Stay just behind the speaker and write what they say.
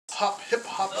hip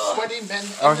hop, sweaty men.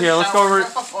 Oh, here, let's go over.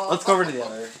 Let's go over to the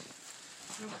other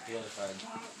side.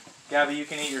 Gabby, you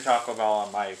can eat your Taco Bell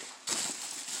on mic.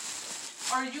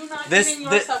 Are you not eating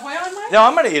your Subway on mic? No,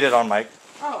 I'm gonna eat it on mic.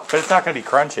 Oh. But it's not gonna be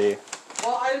crunchy.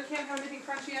 Well, I can't have anything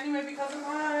crunchy anyway because of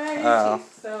my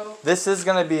teeth, so... This is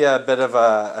going to be a bit of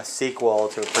a sequel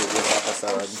to a previous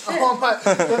episode. Oh my,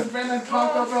 there's been a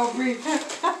Taco Bell breach.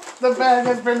 The bag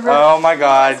has been ripped. Oh my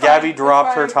god, Gabby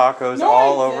dropped her tacos No,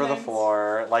 all I over the didn't.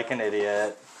 floor like an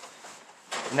idiot.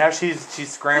 Now she's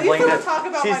scrambling don't talk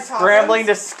about my scrambling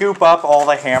to scoop up all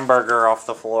the hamburger off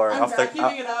the floor, I'm off the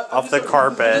vacuuming it up. off the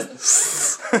carpet.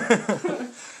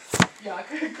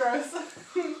 Yuck, gross.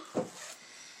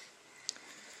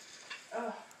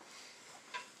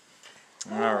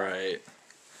 All right.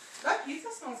 That pizza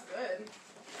smells good.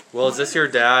 Well, is this your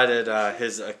dad at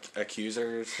his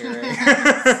accuser's hearing?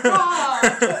 Stop!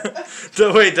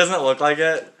 Wait, doesn't it look like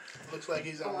it? Looks like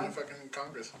he's out in fucking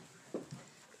Congress.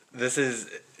 This is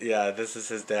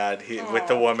his dad. With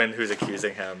the woman who's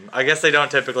accusing him. I guess they don't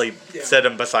typically sit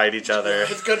them beside each other.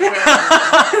 It's good for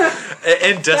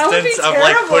In distance of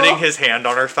like putting his hand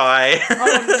on her thigh.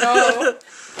 Oh no.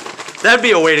 That'd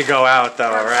be a way to go out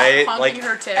though, right? Like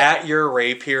her tip. at your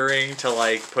rape hearing to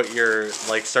like put your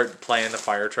like start playing the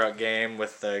fire truck game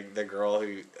with the girl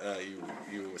who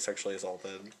you sexually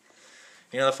assaulted.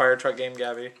 You know the fire truck game,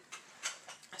 Gabby?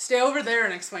 Stay over there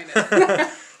and explain it.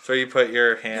 So you put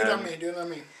your hand. Do it on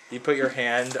me. You put your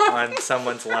hand on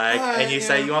someone's leg and you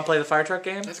say, "You want to play the fire truck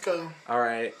game?" Let's go. All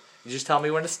right. You just tell me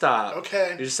when to stop.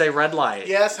 Okay. You just say red light.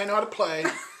 Yes, I know how to play.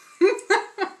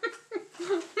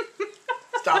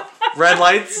 Stop. Red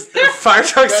lights. Fire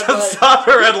trucks Red don't light. stop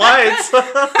at red lights.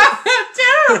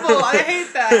 Terrible. I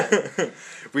hate that.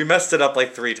 We messed it up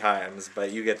like 3 times,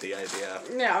 but you get the idea.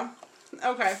 Yeah.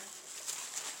 Okay.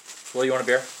 Well, you want a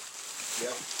beer?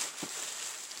 Yeah.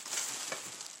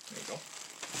 There you go.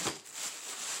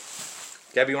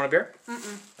 Gabby, you want a beer?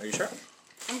 Are you sure?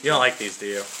 You don't like these, do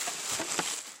you?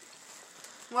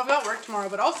 Well, I've got work tomorrow,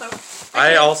 but also...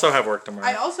 I also have work tomorrow.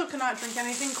 I also cannot drink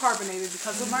anything carbonated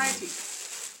because of my teeth.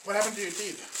 What happened to your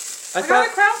teeth? I got a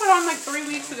crown put on like 3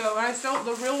 weeks ago, and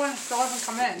the real one still hasn't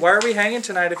come in. Why are we hanging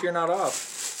tonight if you're not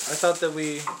off? I thought that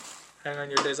we hang on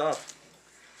your days off.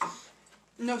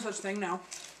 No such thing now.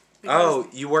 Oh,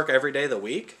 you work every day of the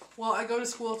week? Well, I go to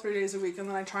school 3 days a week, and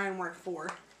then I try and work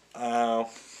 4. Oh.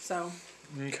 So...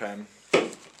 Okay.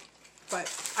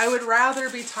 But I would rather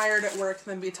be tired at work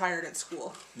than be tired at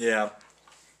school. Yeah.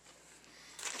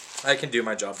 I can do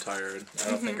my job tired. I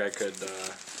don't think I could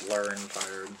learn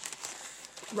tired.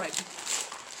 Right.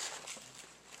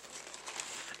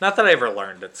 Not that I ever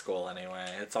learned at school anyway.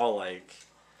 It's all like...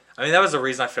 I mean, that was the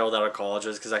reason I failed out of college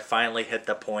was because I finally hit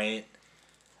the point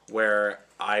where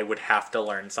I would have to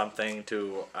learn something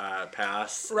to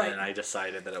pass. Right. And I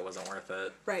decided that it wasn't worth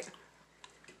it. Right.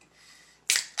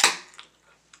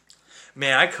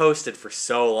 Man, I coasted for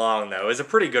so long, though. It was a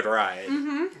pretty good ride.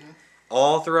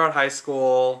 All throughout high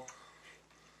school,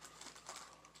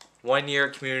 1 year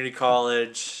at community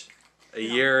college, a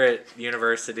year at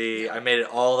university. I made it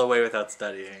all the way without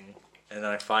studying, and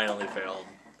then I finally failed.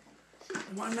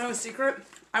 Want to know a secret?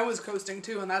 I was coasting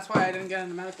too, and that's why I didn't get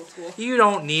into medical school. You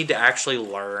don't need to actually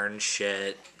learn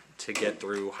shit to get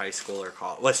through high school or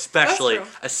college. Well, especially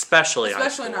high school.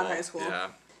 Especially not high school. Yeah.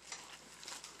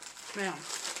 Man.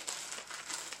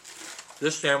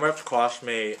 This sandwich cost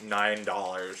me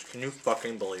 $9. Can you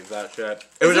fucking believe that shit?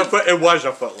 It was a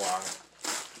foot long.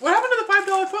 What happened to the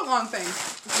 $5 footlong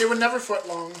thing? They were never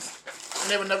footlongs. And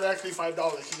they were never actually $5.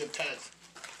 You get taxed.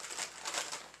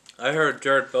 I heard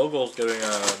Jared Fogel's getting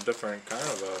a different kind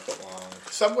of a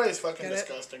footlong. Subway is fucking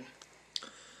disgusting.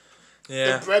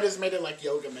 Yeah. The bread is made of like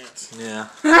yoga mats. Yeah.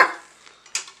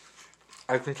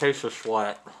 I can taste the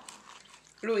sweat.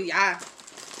 Oh yeah.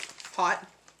 Hot.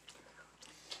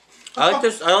 I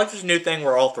like this new thing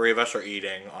where all 3 of us are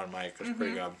eating on mic. It's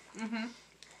pretty good.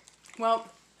 Well,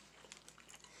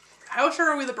 how sure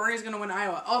are we that Bernie's gonna win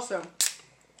Iowa? Also,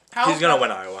 He's gonna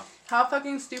win Iowa. How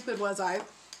fucking stupid was I?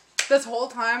 This whole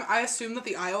time, I assumed that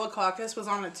the Iowa caucus was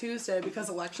on a Tuesday because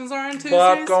elections are on Tuesdays.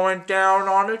 But going down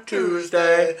on a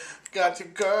Tuesday. Got your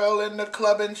girl in the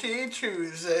club and she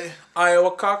Tuesday.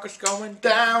 Iowa caucus going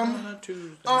down on a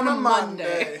Tuesday. On a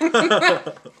Monday.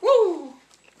 Woo!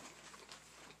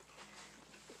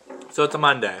 So it's a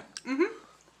Monday.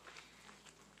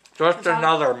 Just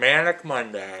another manic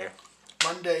Monday.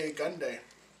 Monday, gun day.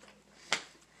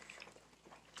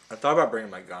 I thought about bringing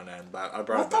my gun in, but I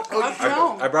brought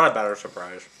I a better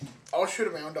surprise. I'll shoot a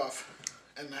round off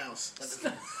in the house. Let's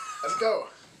go.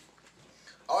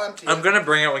 I'll empty I'm it. gonna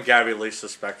bring it when Gabby least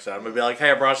suspects it. I'm gonna be like,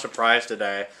 hey, I brought a surprise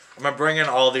today. I'm gonna bring in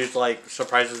all these like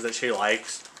surprises that she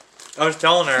likes. I was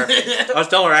telling her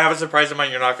I have a surprise in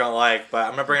mind you're not gonna like, but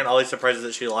I'm gonna bring in all these surprises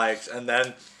that she likes, and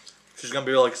then she's gonna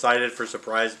be real excited for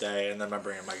surprise day, and then I'm gonna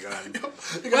bring in my gun.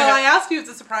 Well, I asked you if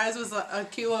the surprise was a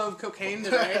kilo of cocaine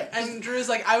today, and Drew's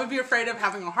like, I would be afraid of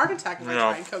having a heart attack if I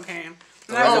No. tried cocaine.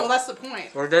 And I was like, well, that's the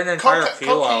point. We're getting an entire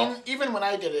kilo. Cocaine, even when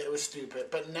I did it, it was stupid.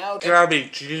 But now... Gabby,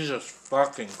 Jesus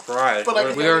fucking Christ. But,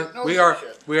 like,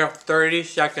 we are 30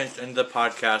 seconds into the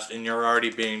podcast and you're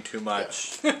already being too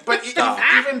much. But Stop.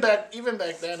 even back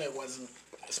then, it wasn't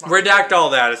smart. Redact all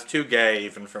that. It's too gay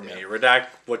even for me. Yeah. Redact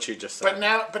what you just said.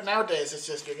 But nowadays, it's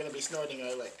just you're going to be snorting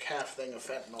a like half thing of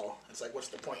fentanyl. It's like, what's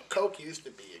the point? Coke used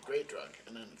to be a great drug,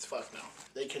 and then it's fucked now.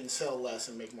 They can sell less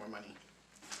and make more money.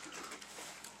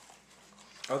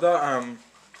 I thought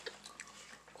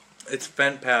it's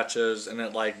fent patches and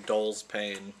it like dulls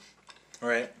pain,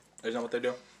 right? Isn't that what they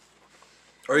do?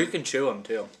 Or you can chew them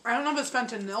too. I don't know if it's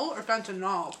fentanyl or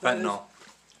fentanyl. but Fentanyl.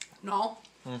 No.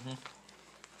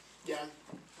 Yeah.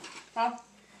 Well,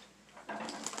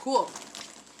 cool.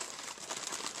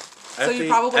 So you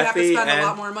probably have to spend a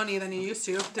lot more money than you used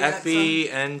to get some.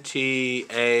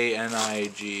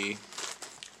 FENTANIG.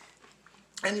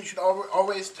 And you should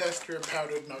always test your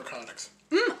powdered narcotics.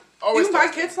 You Always can buy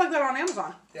test it. kits like that on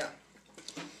Amazon. Yeah.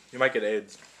 You might get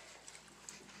AIDS.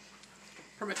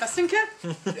 From a testing kit?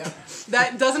 Yeah.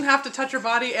 That doesn't have to touch your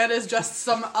body and is just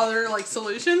some other, like,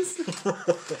 solutions?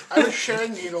 I was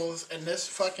sharing needles, and this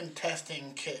fucking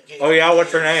testing kit gave Oh yeah, me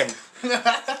what's her AIDS. name?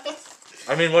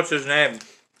 I mean, what's his name?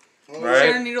 Right?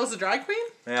 Sharon Needles, a drag queen?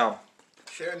 Yeah.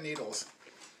 Sharon Needles.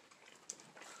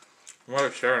 What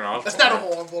is Sharon Osbourne? That's not a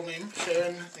horrible name.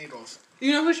 Sharon Needles.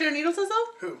 You know who Sharon Needles is, though?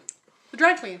 Who? The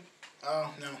drag queen.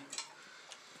 Oh, no.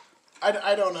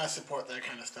 I don't support that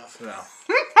kind of stuff. No.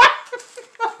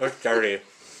 That's dirty.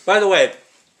 By the way,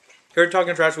 here at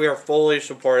Talking Trash, we are fully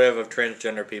supportive of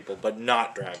transgender people, but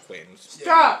not drag queens.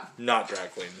 Stop! Not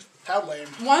drag queens. How lame.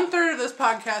 1/3 of this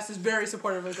podcast is very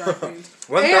supportive of drag queens.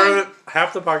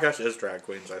 Half the podcast is drag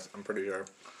queens, I'm pretty sure.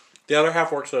 The other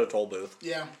half works at a toll booth.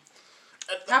 Yeah.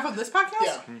 Half of this podcast?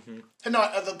 Yeah. And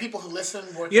no, the people who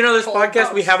listen work. You know, this toll podcast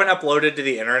we booths. haven't uploaded to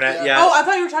the internet Yeah. yet. Oh, I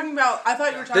thought you were talking about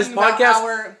This about podcast,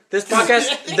 our... this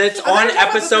podcast that's I thought on you were talking about the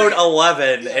episode three.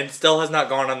 11 and still has not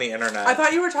gone on the internet. I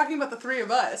thought you were talking about the three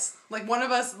of us. Like, one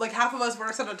of us, like, half of us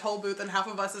works at a toll booth and half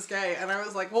of us is gay. And I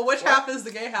was like, well, which half is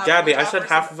the gay half? Gabby, Which I said is-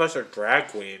 half of us are drag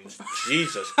queens.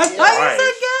 Jesus I Christ. thought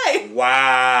you said gay!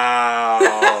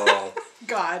 Wow.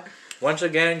 God. Once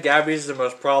again, Gabby's the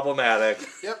most problematic.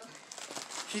 Yep.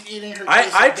 She's eating her.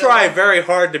 I try very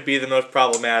hard to be the most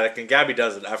problematic, and Gabby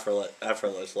does it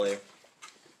effortlessly.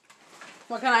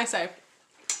 What can I say?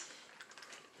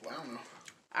 Well, I don't know.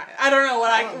 I don't know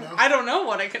what I don't know. I don't know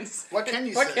what I can say. What can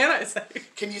you What say? can I say?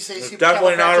 Can you say It's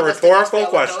definitely not a rhetorical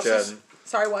question.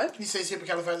 Sorry, what? Can you say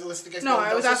supercalifragilisticexpialidocious? No,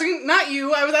 I was asking, not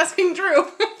you, I was asking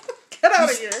Drew. Get out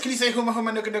of here. Can you say huma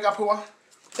huma nuka nuka pua?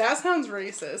 That sounds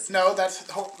racist. No, that's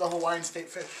the Hawaiian state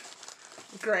fish.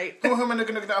 Great. Huma huma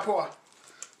nuka nuka pua.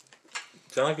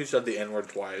 Sound like you said the N word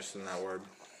twice in that word.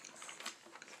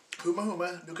 Huma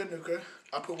huma nuka nuka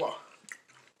apua.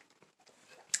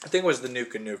 I think it was the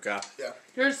Nuka Nuka. Yeah.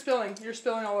 You're spilling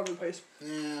all over the place.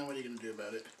 Yeah, what are you gonna do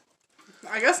about it?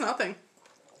 I guess nothing.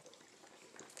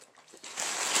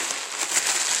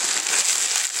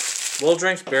 Will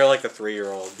drinks beer like a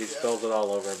 3-year-old. He spills it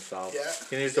all over himself. Yeah.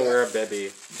 He needs to wear a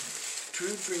bibby. Drew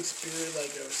drinks beer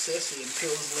like a sissy and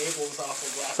peels labels off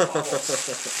of glass bottles.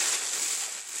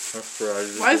 That's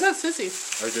true. Why is that sissy?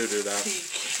 I do that.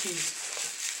 He's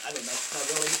I don't know, not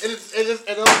really.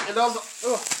 It also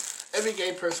every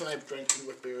gay person I've drinking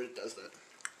with beer does that.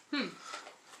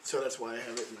 So that's why I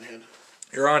have it in my head.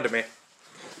 You're on to me.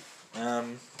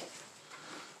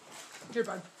 You're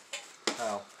fine.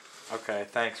 Oh. Okay,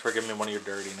 thanks for giving me one of your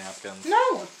dirty napkins.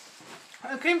 No!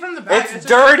 It came from the bag. It's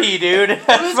dirty, dude. It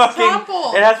has was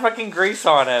crumpled. It has fucking grease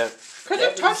on it. Because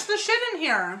it touched the shit in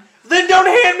here. Then don't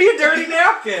hand me a dirty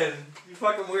napkin. You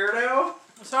fucking weirdo.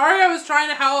 Sorry, I was trying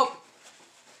to help.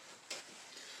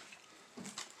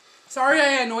 Sorry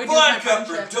I annoyed you with my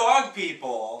friendship. dog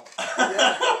people.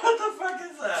 Yeah. What the fuck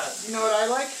is that? You know what I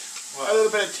like? What? A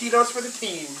little bit of Tito's for the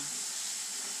team.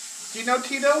 Do you know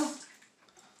Tito?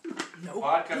 No.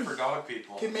 Vodka for dog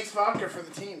people. He makes vodka for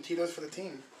the team. Tito's for the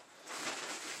team.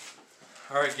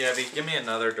 Alright, Gabby, give me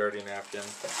another dirty napkin.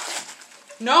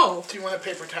 No. Do you want a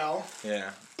paper towel?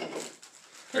 Yeah. Are you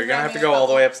you gonna grab have to me a go all the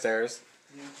couple? way upstairs?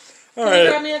 Yeah. Can you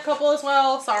grab me a couple as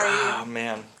well? Sorry. Oh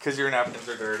man, because your napkins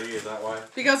are dirty, is that why?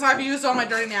 Because I've used all my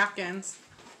dirty napkins.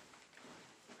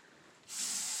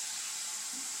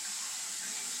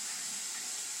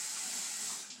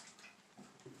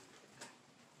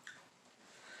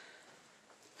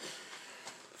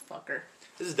 fucker.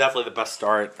 This is definitely the best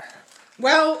start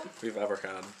Well, we've ever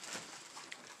had.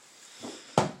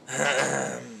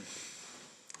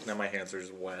 Now my hands are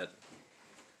just wet.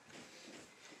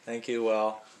 Thank you,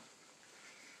 Will.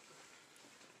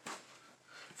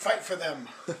 Fight for them.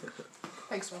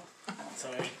 thanks, Will.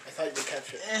 Sorry, I thought you would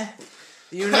catch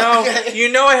it.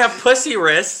 You know I have pussy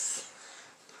wrists.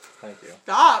 Thank you.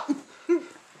 Stop.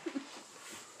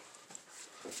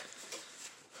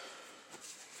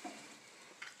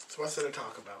 So what's there to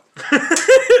talk about?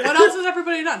 What else has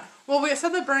everybody done? Well, we said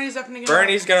that Bernie's definitely gonna.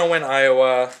 Bernie's gonna win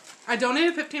Iowa. I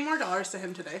donated $15 more to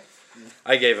him today.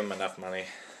 I gave him enough money.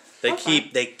 They Okay.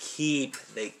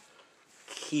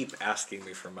 keep asking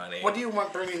me for money. What do you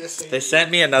want Bernie to say? They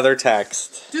sent me another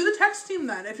text. Do the text team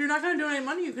then. If you're not gonna donate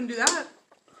money, you can do that.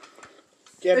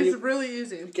 Gabby, It's really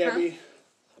easy. Gabby,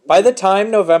 By the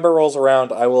time November rolls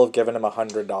around, I will have given him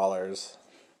 $100.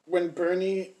 when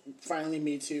Bernie finally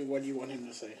meets you, what do you want him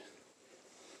to say?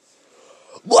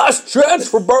 Last chance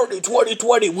for Bernie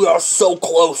 2020. We are so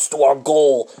close to our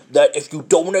goal that if you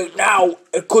donate now,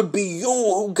 it could be you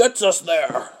who gets us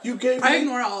there. You gave I me,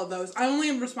 ignore all of those. I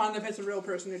only respond if it's a real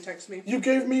person who texts me. you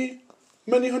gave me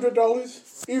many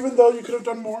 $100, even though you could have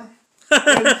done more.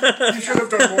 And you should have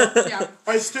done more. Yeah.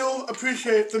 I still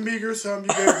appreciate the meager sum you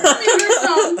gave me.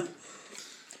 So,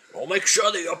 I'll make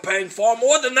sure that you're paying far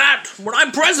more than that when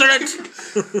I'm president.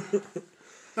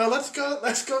 Now let's go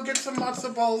get some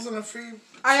matzo balls and a free.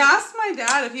 I asked my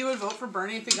dad if he would vote for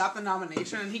Bernie if he got the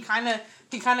nomination, and he kind of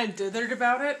dithered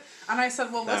about it. And I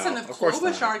said, well, No, listen, if of course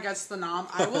Klobuchar not. gets the nom,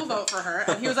 I will vote for her.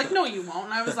 And he was like, no, you won't.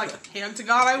 And I was like, hand to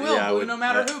God, I will. Yeah, I Boo, would- no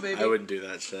matter who, baby. I wouldn't do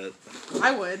that shit.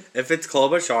 I would. If it's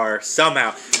Klobuchar,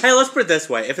 somehow. Hey, let's put it this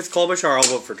way. If it's Klobuchar, I'll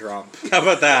vote for Trump. How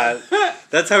about that?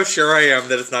 That's how sure I am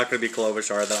that it's not going to be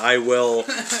Klobuchar. That I will,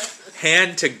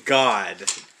 hand to God,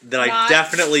 that I Not-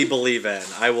 definitely believe in.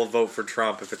 I will vote for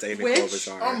Trump if it's Amy Which?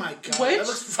 Klobuchar. Oh my god, Which? that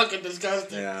looks fucking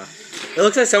disgusting. Yeah. It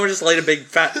looks like someone just laid a big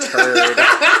fat turd.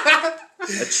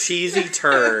 A cheesy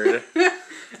turd.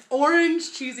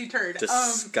 Orange cheesy turd.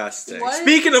 Disgusting. what?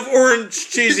 Speaking of orange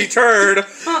cheesy turd,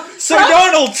 Sir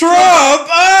Donald Trump!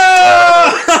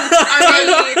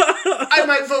 Ah! I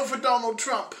might vote for Donald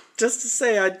Trump. Just to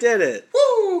say I did it.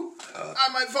 Woo! I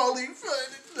might fall in.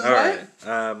 Alright.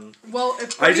 Well,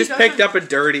 if I Bernie just picked doesn't- up a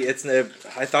dirty.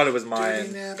 I thought it was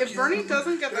mine. If Bernie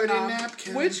doesn't get the Dirty nom,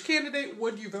 napkin. which candidate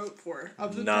would you vote for?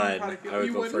 Of the None. Democratic I would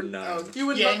you vote for wouldn't? none. You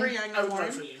would Yang? vote for Yang I or would vote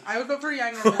Warren? for Yang. I would vote for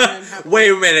Yang or Warren. Have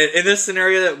Wait a minute. In this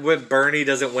scenario that when Bernie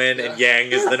doesn't win and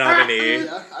Yang is the nominee,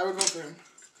 Yeah, I would vote for him.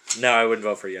 no, I wouldn't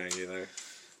vote for Yang either.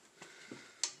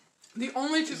 The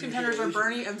only two contenders are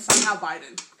Bernie and somehow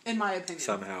Biden, in my opinion.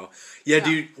 Somehow. Yeah,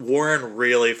 dude, Warren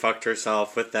really fucked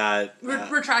herself with that.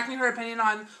 Retracting her opinion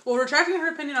on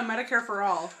Medicare for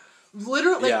All.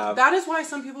 Literally, Yeah. that is why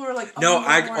some people are like, oh, No,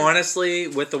 I Warren. honestly,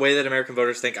 with the way that American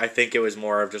voters think, I think it was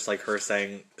more of just like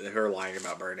her lying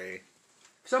about Bernie.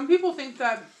 Some people think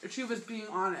that she was being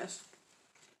honest.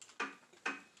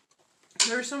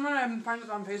 There's someone I'm friends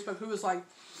with on Facebook who was like,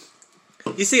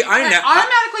 You see,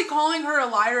 automatically calling her a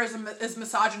liar is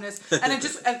misogynist, and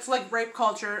it's like rape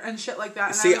culture and shit like that.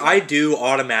 And See, was like, I do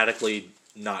automatically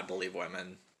not believe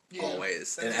women. Yeah,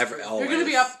 Always. that And is ever, true. always. you're gonna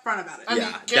be upfront about it. I mean,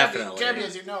 Yeah, Gabby, definitely. Gabby,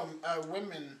 as you know,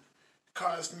 women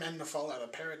caused men to fall out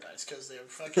of paradise because they're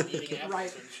fucking eating apples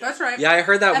Right, and shit. that's right. Yeah, I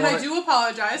heard that and woman. I do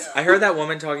apologize. I heard that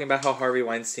woman talking about how Harvey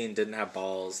Weinstein didn't have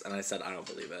balls, and I said, I don't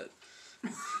believe it.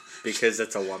 Because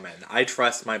it's a woman. I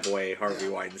trust my boy, Harvey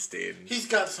Weinstein. He's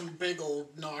got some big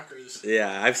old knockers.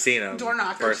 Yeah, I've seen him. Door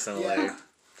knockers. Personally. Yeah.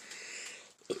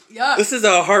 Yeah. This is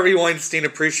a Harvey Weinstein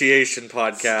appreciation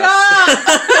podcast.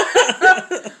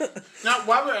 Stop! Now,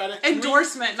 while we're at it, can we-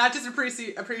 Endorsement, not just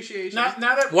appreciation.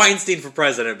 now that Weinstein for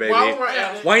president, baby. while we're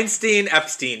at it, Weinstein,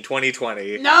 Epstein,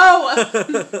 2020. No!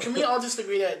 can we all just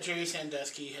agree that Jerry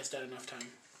Sandusky has done enough time?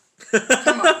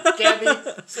 Come on, Gabby,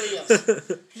 say yes.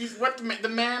 The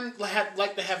man had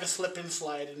like to have a slip and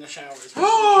slide in the showers.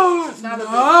 Oh, It's not a big,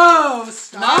 no! not a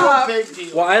Stop! big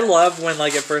deal. Well, I love when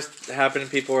like it first happened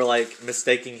and people were like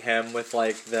mistaking him with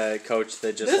like the coach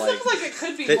that just This like looks like it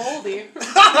could be the- moldy.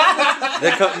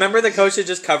 remember the coach that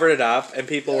just covered it up and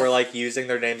people were like using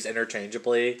their names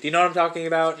interchangeably. Do you know what I'm talking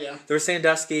about? Yeah. There was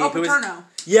Sandusky. Oh, who was Paterno.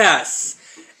 yes,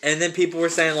 and then people were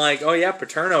saying like, oh yeah,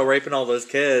 Paterno raping all those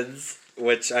kids.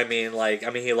 Which I mean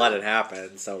he let it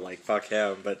happen, so like fuck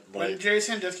him. But When like Jerry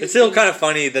Sandusky, it's still kind of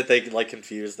funny that they like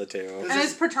confuse the two. And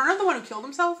is Paterno the one who killed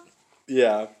himself?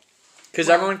 Yeah, because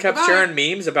Well, everyone kept goodbye. sharing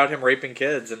memes about him raping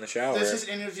kids in the shower. There's this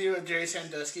interview of Jerry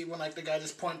Sandusky when like the guy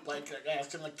just point blank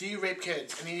asked him like, "Do you rape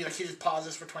kids?" And he just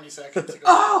pauses for 20 seconds. And goes,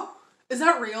 Oh! Is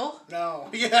that real? No.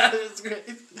 Yeah, it's great.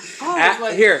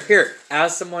 Oh, Here.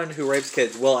 As someone who rapes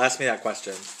kids, Will ask me that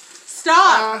question.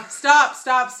 stop! Stop!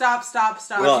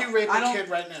 Well, If you rape I a don't- kid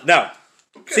right now. No.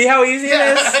 See how easy it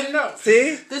is? Yeah, no.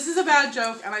 See? This is a bad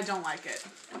joke, and I don't like it.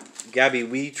 Gabby,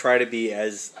 we try to be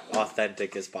as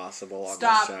authentic as possible on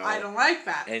Stop! this show. I don't like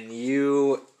that. And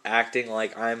you acting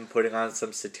like I'm putting on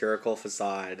some satirical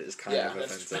facade is kind Yeah, of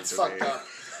offensive that's to fucked me. up.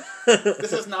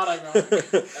 This is not ironic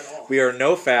at all. We are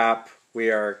no fap. We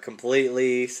are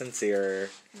completely sincere.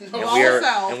 And all we are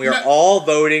fell. and we are all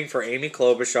voting for Amy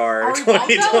Klobuchar Are we bald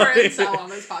cell or 2020. incel on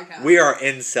this podcast? We are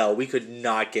incel. We could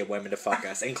not get women to fuck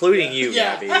us, including you,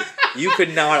 Yeah. Gabby. You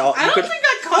could not. I You don't could. think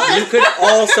I You could. could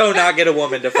also not get a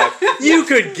woman to fuck. You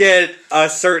could get a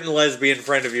certain lesbian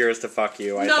friend of yours to fuck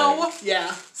you. I No. think.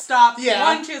 Yeah. Stop.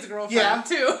 Yeah. One, she has a girlfriend. Yeah.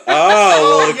 Two.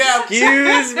 Oh, well, Yeah.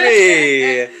 excuse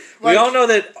me. We Like- all know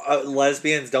that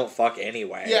lesbians don't fuck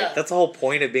anyway. Yeah. That's the whole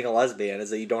point of being a lesbian is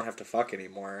that you don't have to fuck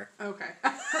anymore. Okay.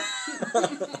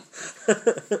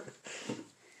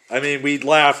 I mean, we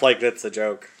laugh like that's a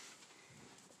joke.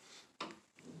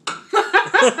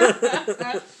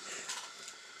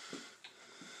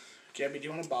 Gabby, do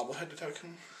you want a bobblehead to take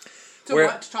home? To Where-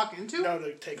 what? To talk into? No,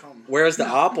 to take home. Whereas the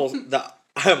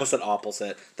I almost said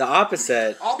opposite. The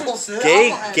opposite. Opposite.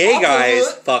 Gay Bobblehead. guys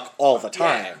Bobblehead. fuck all the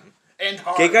time. And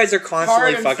hard. Gay guys are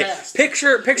constantly Hard and fucking. fast.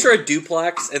 Picture a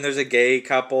duplex, and there's a gay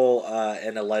couple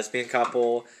and a lesbian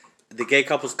couple. The gay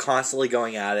couple's constantly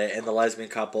going at it, and the lesbian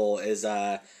couple is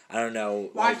I don't know.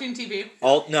 Watching TV.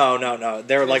 No.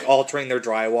 They're like altering their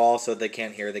drywall so they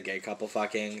can't hear the gay couple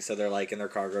fucking. So they're like in their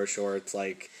cargo shorts,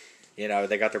 like, you know,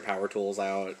 they got their power tools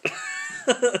out,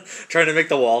 trying to make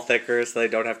the wall thicker so they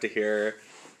don't have to hear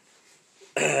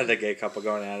the gay couple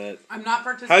going at it. I'm not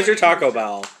participating. How's your in Taco this.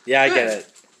 Bell? Yeah, I get Good.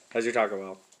 it. How's your Taco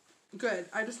Bell? Good.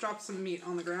 I just dropped some meat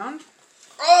on the ground.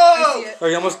 I Oh! see it. Are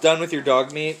you almost done with your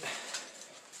dog meat?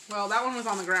 Well, that one was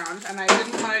on the ground, and I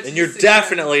didn't want it to And you're sit there.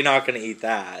 definitely not going to eat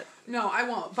that. No, I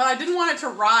won't. But I didn't want it to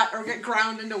rot or get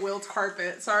ground into Will's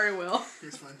carpet. Sorry, Will.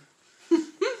 It's fine.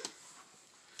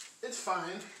 It's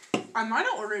fine. I might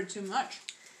have ordered too much.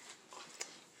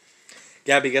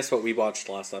 Gabby, guess what we watched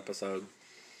last episode?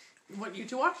 What, you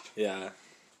two watched? Yeah.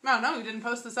 No, you didn't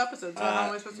post this episode, so how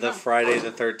am I supposed to The know? Friday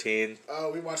the 13th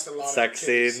Oh, we watched a lot sex of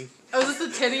titties. scene. Oh, is this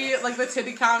the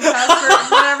titty contest or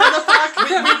whatever the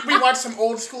fuck? We watched some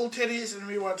old school titties and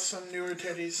we watched some newer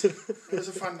titties. It was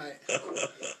a fun night.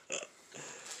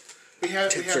 We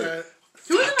had a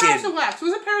Who was in House of Wax?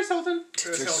 Was it Paris Hilton?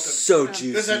 Paris They're Hilton. so Yeah.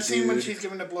 juicy, There's that scene when dude. she's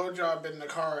giving a blowjob in the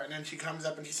car and then she comes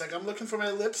up and she's like, I'm looking for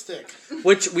my lipstick.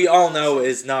 Which we all know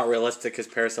is not realistic because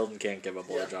Paris Hilton can't give a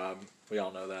blowjob. We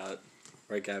all know that.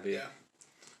 Right, Gabby? Yeah.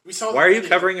 We saw Why are the you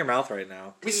video. covering your mouth right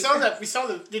now? We saw that.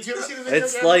 Did you ever see the video?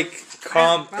 It's Gabby? like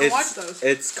I don't watch those.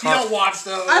 it's You don't watch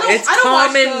those. I don't- it's watch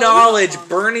common those. knowledge.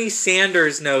 Bernie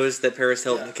Sanders knows that Paris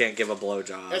Hilton Yeah. can't give a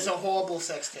blowjob. It's a horrible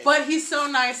sex tape. But he's so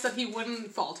nice that he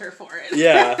wouldn't falter for it.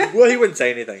 Yeah, well, he wouldn't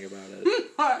say anything about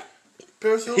it.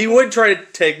 Paris Hilton? He would try to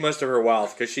take most of her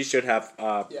wealth because she should have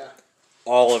Yeah.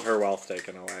 all of her wealth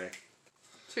taken away.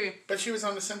 See. But she was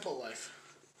on the simple life.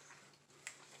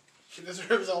 She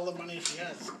deserves all the money she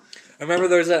has. I remember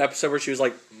there was that episode where she was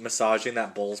like massaging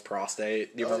that bull's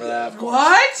prostate. Do you remember yeah, that? of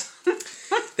course.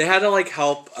 What? They had to like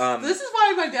help. This is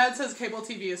why my dad says cable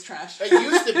TV is trash. It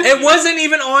used to be. It wasn't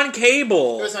even on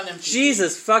cable. It was on MTV.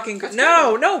 Jesus fucking. That's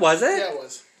No, was it? Yeah, it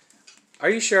was. Are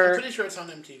you I'm sure? pretty sure it's on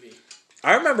MTV.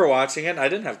 I remember watching it. I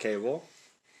didn't have cable.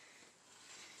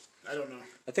 I don't know.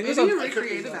 I think Maybe it was on. you I could be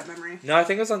recreated wrong. that memory. No, I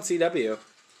think it was on CW.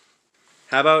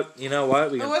 How about, you know what?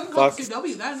 We It can wasn't called fuck.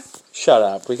 CW then. Shut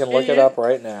up. We can look it Idiot. up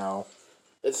right now.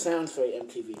 It sounds very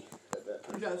MTV at that It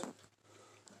time. does.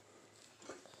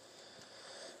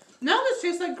 Now this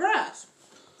tastes like grass.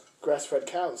 Grass-fed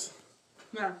cows.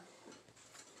 Yeah.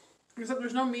 Except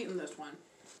there's no meat in this one.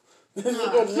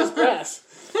 It's just grass.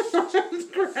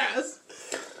 It's grass.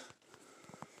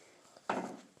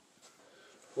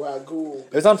 Wow, ghoul.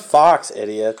 It was on Fox,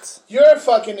 idiots. You're a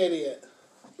fucking idiot.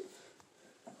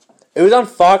 It was on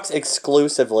Fox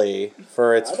exclusively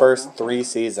for its I don't first know. 3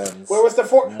 seasons. Where was the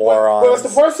fourth? Morons. Where was the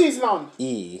fourth season on?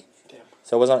 E. Damn.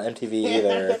 So it wasn't on MTV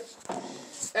either.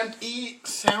 And E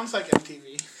sounds like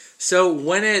MTV. So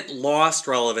when it lost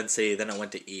relevancy, then it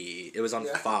went to E. It was on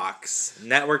Yeah. Fox.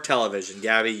 Network television.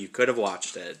 Gabby, you could have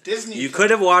watched it. Disney. You could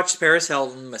have watched Paris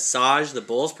Hilton massage the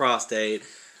bull's prostate,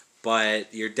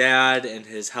 but your dad and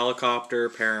his helicopter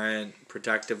parent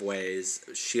protective ways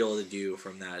shielded you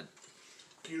from that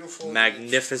Beautiful.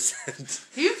 magnificent.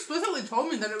 He explicitly told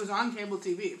me that it was on cable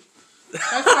TV.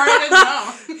 That's why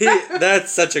I didn't know.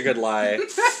 That's such a good lie.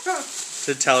 To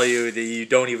to tell you that you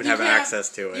don't even You have can't- access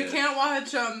to it. You can't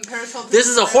watch Paris Hilton. This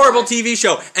is a horrible TV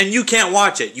show, and you can't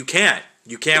watch it. You can't.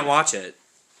 You can't watch it.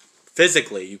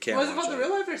 Physically, you can't Was it watch called The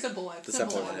Real Life or Simple Life? The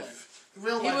Simple Life.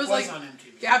 Real He life was was like, on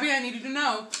MTV. Gabby, I needed to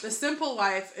know. The Simple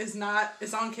Life is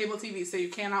on cable TV, so you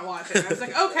cannot watch it. And I was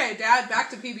like, okay, Dad, back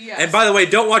to PBS. And by the way,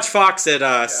 don't watch Fox at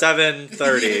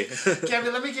 7:30. Gabby,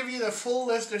 let me give you the full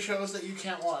list of shows that you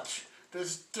can't watch.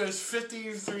 There's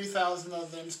 53,000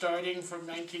 of them starting from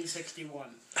 1961.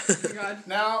 Oh my God.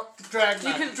 Now, Dragnet.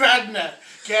 You can- Dragnet.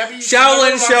 Gabby. Shaolin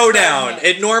never watched Showdown.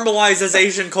 Dragnet. It normalizes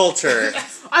Asian culture.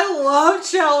 I love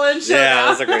Challenge Showdown. Yeah,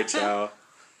 that's a great show.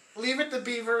 Leave It to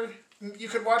Beaver. You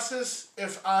could watch this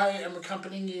if I am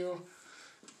accompanying you.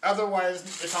 Otherwise,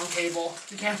 it's on cable.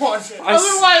 You can't watch it.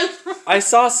 Otherwise, I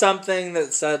saw something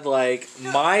that said, like,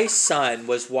 my son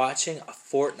was watching a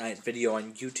Fortnite video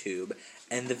on YouTube,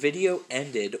 and the video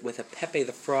ended with a Pepe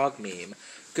the Frog meme.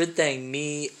 Good thing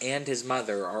me and his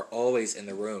mother are always in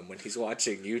the room when he's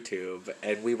watching YouTube,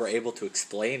 and we were able to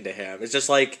explain to him. It's just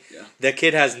like, the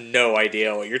kid has no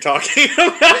idea what you're talking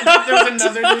about. There's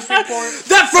another news report.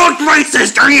 That frog's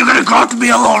racist! Are you gonna grow up to be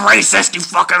a little racist, you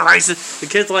fucking racist? The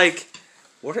kid's like,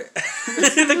 what are...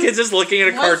 The kid's just looking at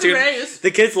a What's cartoon... race?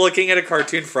 The kid's looking at a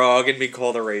cartoon frog and being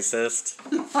called a racist.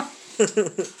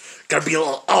 Gotta be a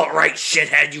little alt-right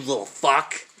shithead, you little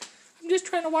fuck. I'm just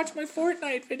trying to watch my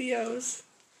Fortnite videos.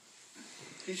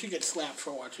 You should get slapped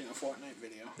for watching a Fortnite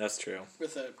video That's true.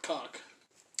 with a cock.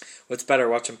 What's better,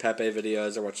 watching Pepe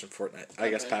videos or watching Fortnite? I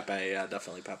guess Pepe. Pepe, yeah,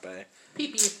 definitely Pepe.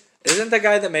 pee-pee. Isn't the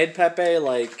guy that made Pepe,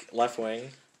 like, left wing?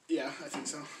 Yeah, I think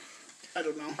so. I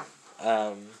don't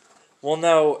know. Well,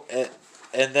 no,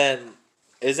 and then,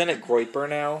 isn't it Groiper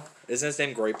now? Isn't his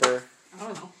name Groiper? I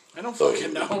don't know. I don't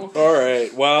fucking know. Alright,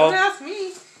 Don't well, ask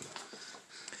me.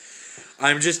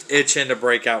 I'm just itching to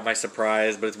break out my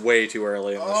surprise, but it's way too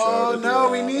early in the show to do no,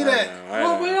 we that. need I it. know, I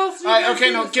Well, know. what else do you Alright, guys okay,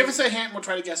 do no, this give week? us a hint. We'll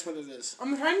try to guess what it is.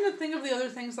 I'm trying to think of the other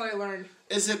things that I learned.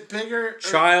 Is it bigger? Or,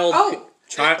 Child, Oh!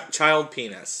 child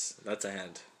penis. That's a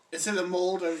hint. is it the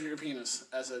mold of your penis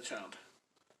as a child?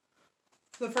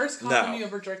 The first condom No. you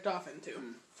ever jerked off into.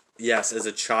 Yes, as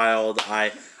a child, I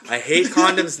hate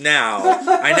condoms now.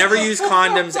 I never used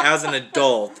condoms as an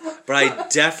adult, but I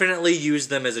definitely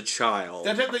used them as a child.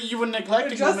 That you were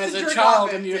neglecting Just them as to a jerk child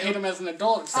off and you into. hate them as an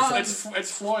adult.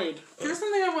 It's Floyd. Here's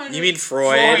something I wanted You to... mean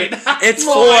Freud? Floyd. It's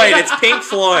Floyd. Floyd. It's Pink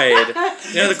Floyd.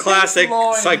 You know, the classic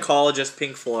Floyd. psychologist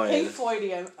Pink Floyd. Pink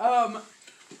Floydian.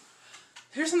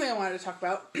 Here's something I wanted to talk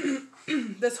about.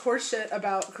 This horse shit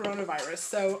about coronavirus.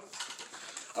 So,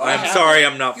 I'm sorry,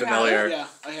 I'm not You have familiar. Yeah,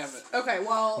 I have it. okay,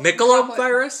 well... Michelob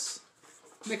virus?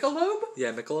 Michelob?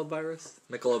 Yeah, Michelob virus.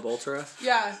 Michelob Ultra.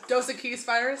 Yeah, Dos Equis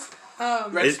virus.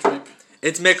 Red It- Stripe.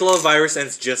 It's Michelob virus, and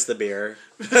it's just the beer.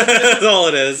 That's all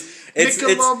it is.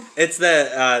 Michelob. It's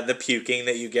the puking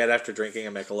that you get after drinking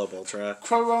a Michelob Ultra.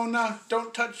 Corona,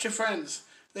 don't touch your friends.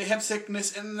 They have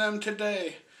sickness in them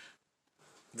today.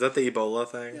 Is that the Ebola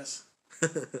thing? Yes.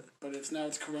 But it's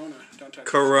Corona. Don't touch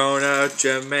Corona,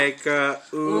 Jamaica.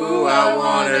 Ooh, I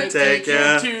wanna take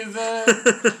ya. to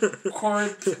the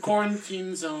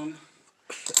quarantine zone.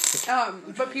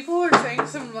 But people are saying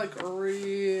some, like,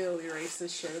 really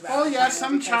racist shit about Oh yeah, China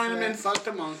some because of Chinaman it. fucked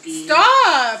a monkey.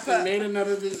 Stop! They made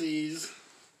another disease.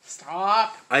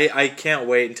 Stop. I can't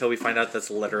wait until we find out that's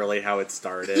literally how it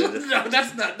started. No,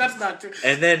 that's not true.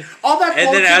 And then All that and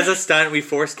then bullshit- as a stunt, we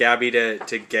force Gabby to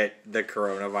get the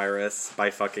coronavirus by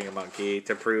fucking a monkey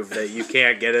to prove that you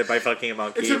can't get it by fucking a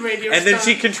monkey. It's a radio and then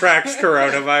stunt. she contracts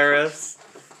coronavirus.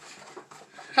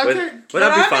 How Would, could- would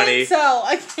that be I'm funny? incel.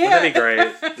 I can't. Wouldn't that be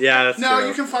great? Yeah, that's No, true.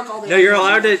 you can fuck all the No, you're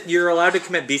allowed to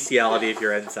commit bestiality if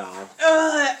you're incel.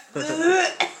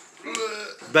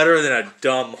 Better than a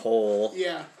dumb hole.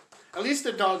 Yeah. At least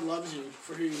the dog loves you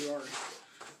for who you are.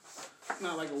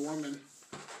 Not like a woman.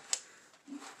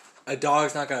 A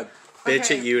dog's not gonna bitch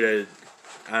Okay. at you to,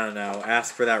 I don't know,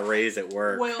 ask for that raise at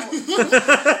work. Will.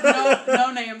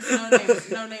 no names. Oh,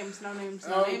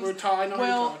 we're I know who you're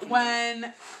Will, talking.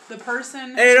 when the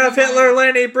person... Adolf Hitler,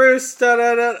 Lenny Bruce, da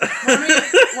da da.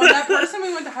 when that person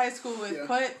we went to high school with Yeah.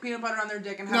 put peanut butter on their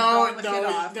dick and had No, to lick it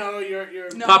off. no, you're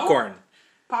No. Popcorn.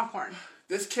 Popcorn.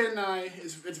 This kid and I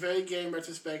it's very gay in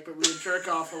retrospect, but we would jerk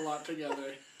off a lot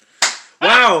together.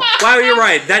 Wow, you're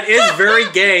right. That is very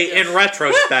gay in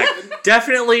retrospect.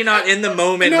 Definitely not in the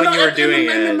moment when you were doing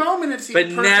in the it. moment it seemed But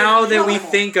now perfectly that we normal.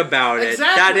 think about it, that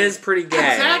Exactly. is pretty gay.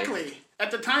 Exactly.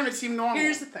 At the time it seemed normal.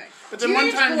 Here's the thing. But then one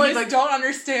Teenage time he, boys like- don't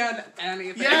understand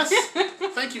anything. Yes.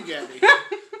 Thank you, Gabby.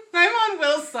 I'm on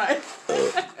Will's side.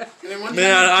 And then one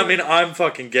Man, time I mean, I'm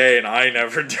fucking gay and I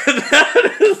never did that.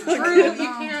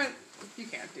 Drew, you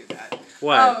can't do that.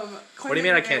 What? What do you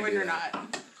mean I can't when do you're that?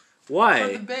 not? For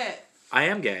Why? the bit. I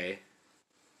am gay.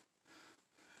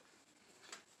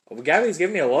 Well, Gabby's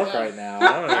giving me a look right now.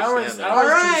 I don't understand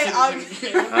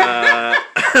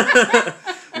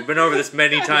We've been over this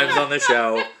many times on the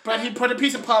show. But he put a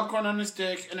piece of popcorn on his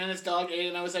dick, and then his dog ate it,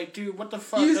 and I was like, dude, what the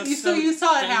fuck? You That's saw it dangerous.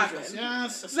 happen.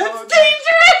 Yes. That's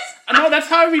dangerous! No, that's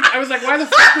how I was like, why the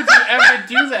fuck would you ever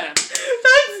do that?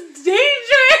 That's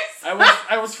dangerous!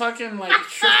 I was fucking, like,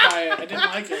 shook by it. I didn't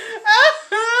like it.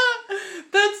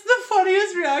 That's the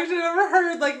funniest reaction I've ever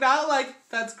heard. Like, not like,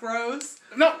 that's gross.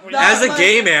 No. As a like,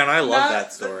 gay man, I love not-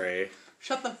 that story.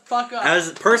 Shut the fuck up. As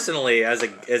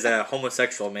a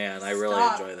homosexual man, I really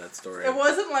Stop. enjoy that story. It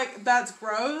wasn't like, that's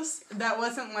gross. That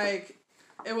wasn't like,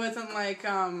 what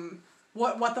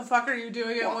the fuck are you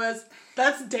doing? It was,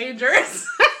 that's dangerous.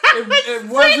 It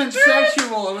wasn't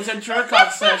sexual. It was a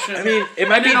jerk-off session. I mean, it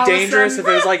might be And all of a dangerous sudden-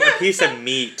 if it was like a piece of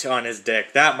meat on his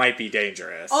dick. That might be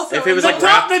dangerous. Also, if it was the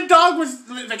like The dog was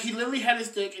like, he literally had his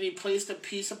dick and he placed a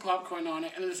piece of popcorn on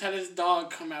it and just had his dog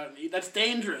come out and eat. That's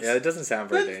dangerous. yeah, it doesn't sound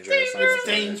very That's dangerous. It's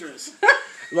dangerous.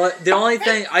 Well, the only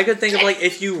thing I could think of, like,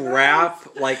 if you wrap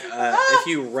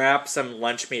some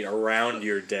lunch meat around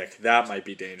your dick, that might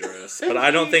be dangerous. But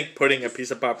I don't think putting a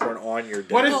piece of popcorn on your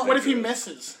dick. What if he dangerous.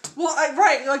 misses? Well,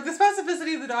 right, like the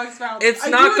specificity of the dog's mouth. It's I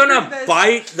not do agree gonna that-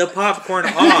 bite the popcorn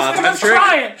off. I'm Let's sure.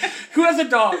 try it. Who has a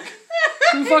dog?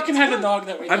 Who fucking has a dog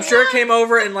that we I'm know? sure it came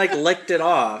over and like licked it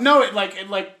off. No, it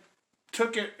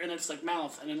took it in its like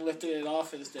mouth and then lifted it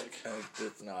off his dick.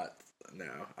 It's not. No,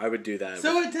 I would do that.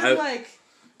 So it did like.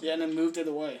 Yeah, and then moved it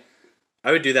away.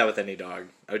 I would do that with any dog.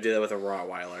 I would do that with a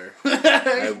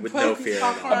Rottweiler. With no fear at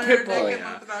popcorn all. on your pit bull, dick and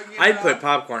yeah. let the dog eat I'd it put up.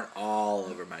 popcorn all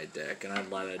over my dick, and I'd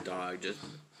let a dog just.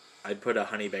 I'd put a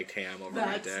honey baked ham over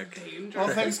That's my dick. dangerous. Well,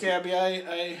 thanks, Gabby.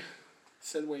 I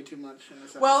said way too much in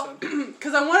this Well, episode.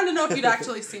 because I wanted to know if you'd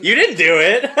actually seen You it. didn't do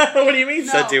it. What do you mean?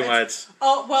 No, Said too it's- much.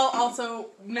 Oh, well,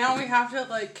 also, now we have to,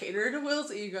 like, cater to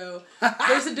Will's ego.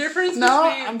 There's a difference No,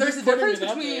 between, I'm there's just a putting difference it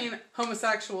out between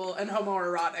homosexual and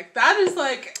homoerotic. That is,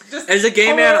 like, just... As a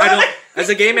gay man, I don't. homoerotic. As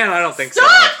a gay man, I don't think so.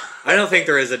 Stop! I don't think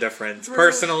there is a difference. Drew,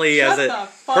 Personally, shut as the a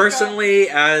fuck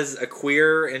as a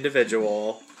queer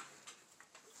individual.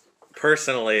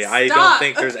 Personally, I don't Stop.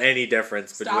 think there's any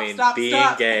difference between Stop, being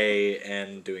stop. gay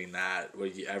and doing that.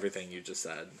 Everything you just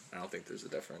said, I don't think there's a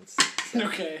difference.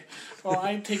 Okay. Well,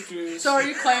 I take Drew's. So are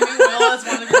you claiming Will as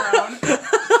one of your own?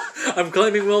 I'm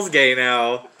claiming Will's gay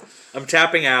now. I'm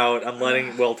tapping out. I'm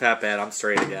letting Will tap in. I'm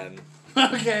straight again.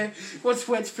 Okay. We'll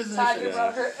switch positions. Talking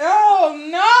about her...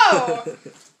 Oh,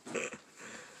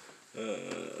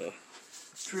 no!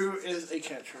 Drew is a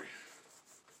catcher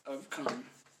of cum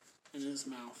in his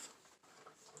mouth.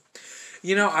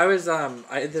 You know, I was I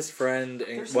had this friend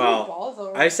in, There's so many well, balls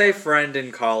over I say there. friend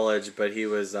in college, but he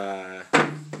was not.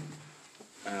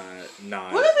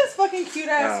 Look at this fucking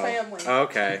cute-ass family. Oh,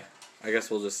 okay. I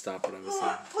guess we'll just stop what I was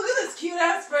saying. Look at this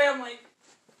cute-ass family.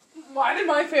 Why did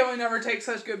my family never take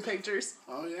such good pictures?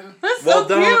 Oh, yeah. That's Well,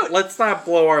 so cute. let's not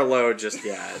blow our load just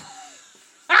yet.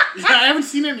 Yeah, I haven't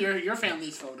seen your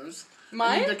family's photos. I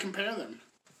Mine? need to compare them.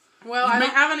 Well, You I may-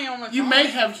 don't have any on my phone. You may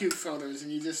have cute photos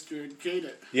and you just gate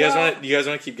it. You guys Well- want? You guys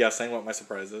want to keep guessing what my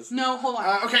surprise is? No, hold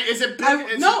on. Okay, is it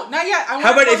big? No, not yet. I How wanna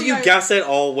about tell if you guys- guess it,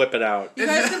 I'll whip it out. You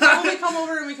guys can probably come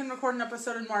over and we can record an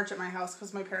episode in March at my house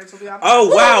because my parents will be on. Oh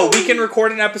wow, we can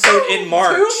record an episode in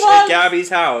March 2 at months. Gabby's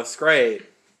house. Great.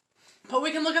 But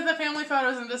we can look at the family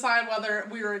photos and decide whether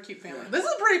we were a cute family. This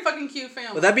is a pretty fucking cute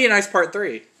family. Well, that'd be a nice part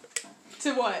 3.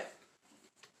 To what?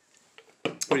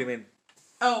 What do you mean?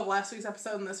 Oh, last week's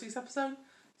episode and this week's episode?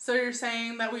 So you're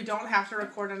saying that we don't have to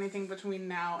record anything between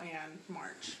now and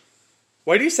March?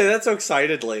 Why do you say that so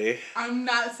excitedly? I'm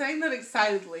not saying that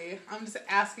excitedly. I'm just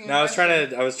asking. No, I was trying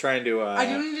to. I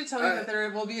do need to tell you that there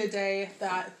will be a day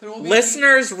that there will be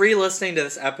Listeners re-listening to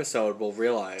this episode will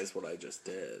realize what I just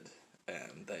did,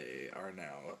 and they are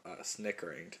now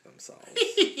snickering to themselves.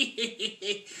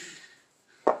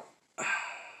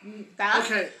 that.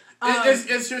 Okay.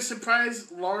 Is your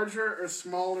surprise larger or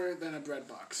smaller than a bread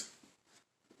box?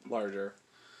 Larger.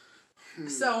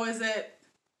 So is it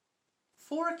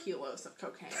 4 kilos of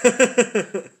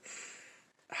cocaine?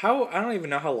 How? I don't even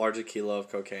know how large a kilo of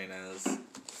cocaine is.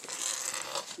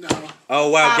 No. Oh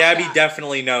wow, Half Gabby that.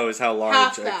 definitely knows how large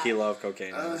Half a that. kilo of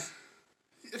cocaine is.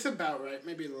 It's about right.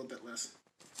 Maybe a little bit less.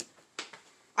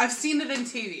 I've seen it in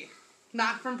TV.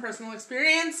 Not from personal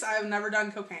experience. I've never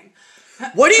done cocaine.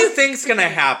 What do you think's gonna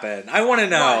happen? I want to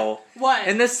know. What?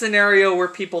 In this scenario where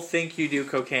people think you do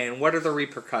cocaine, what are the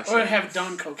repercussions? Or have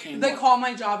done cocaine. They call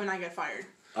my job and I get fired.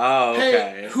 Oh, okay.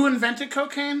 Hey, who invented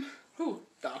cocaine? Who?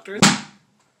 Doctors.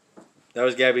 That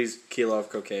was Gabby's kilo of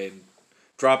cocaine.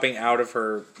 dropping out of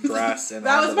her dress and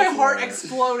That onto was the my heart floor.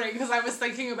 exploding because I was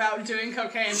thinking about doing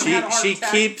cocaine. And had a heart She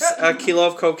attack. keeps a kilo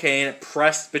of cocaine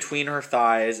pressed between her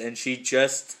thighs, and she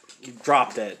just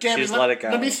dropped it. Gabby, She just let it go.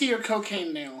 Let me see your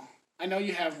cocaine nail. I know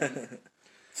you have one.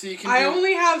 So you can. I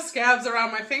only have scabs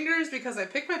around my fingers because I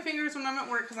pick my fingers when I'm at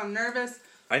work because I'm nervous.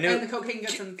 And the cocaine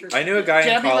gets in through. I knew a guy in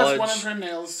Gabby college. left one of her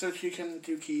nails so she can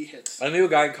do key hits. I knew a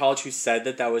guy in college who said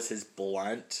that was his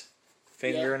blunt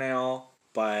fingernail,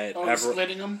 but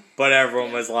splitting them. But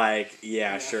everyone was like,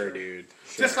 "Yeah, sure, dude."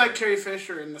 Sure. Just like Carrie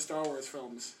Fisher in the Star Wars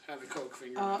films have a coke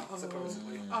fingernail,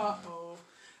 supposedly.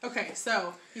 Okay,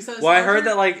 so you said. Well, I heard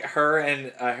that like her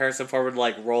and Harrison Ford would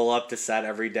like roll up to set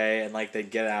every day, and like they'd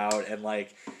get out and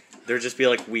like. There'd just be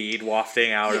like weed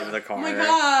wafting out of the car. Oh my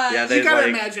god! Yeah, you gotta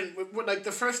imagine, like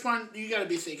the first one, you gotta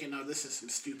be thinking, "Oh, this is some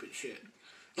stupid shit."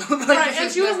 Like, right,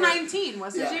 and she was 19,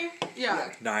 wasn't she?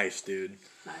 Yeah. Nice, dude.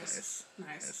 Nice.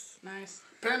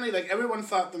 Apparently, like everyone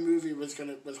thought the movie was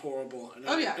horrible. And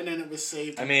then, and then it was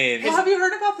saved. I mean, well, have you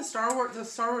heard about the Star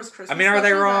Wars Christmas? I mean, are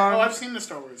they wrong? Oh, I've seen the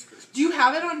Star Wars Christmas. Do you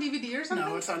have it on DVD or something?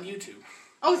 No, it's on YouTube.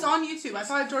 Oh, it's on YouTube. I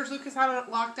thought George Lucas had it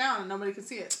locked down and nobody could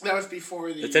see it. That was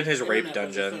before the. It's in his rape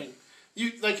dungeon.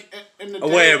 You like in the. Oh,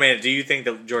 wait a minute. Do you think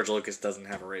that George Lucas doesn't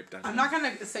have a rape dungeon? I'm not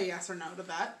gonna say yes or no to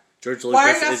that. George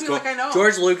Why are Lucas you is asking me like I know?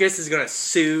 George Lucas is going to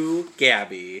sue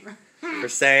Gabby for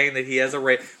saying that he has a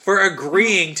rape for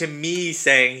agreeing to me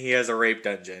saying he has a rape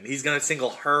dungeon. He's going to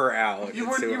single her out. You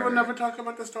will never talk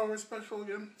about the Star Wars special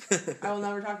again. I will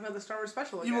never talk about the Star Wars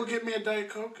special again. You will get me a Diet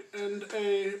Coke and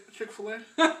a Chick-fil-A.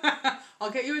 I'll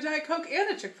get you a Diet Coke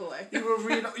and a Chick-fil-A.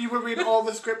 You will read all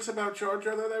the scripts about Jar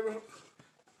Jar that I wrote.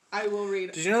 I will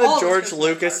read. Did you know that George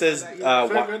Lucas's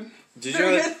Did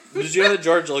you know that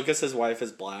George Lucas's wife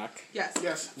is black?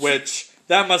 Yes. Which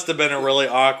that must have been a really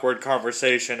awkward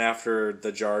conversation after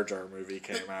the Jar Jar movie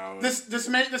came out. This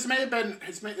may have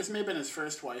been his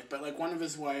first wife, but like one of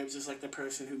his wives is like the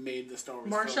person who made the Star Wars.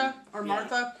 Marcia or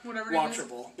Martha, whatever.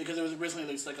 Watchable, because it was originally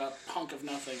just like a hunk of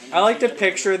nothing. I like to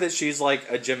picture that she's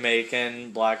like a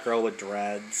Jamaican black girl with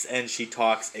dreads, and she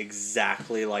talks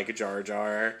exactly like Jar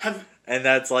Jar. And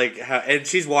that's like how, and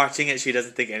she's watching it. She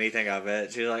doesn't think anything of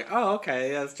it. She's like, "Oh,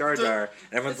 okay, that's Jar Jar."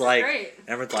 And everyone's like,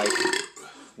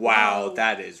 "Wow,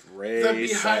 that is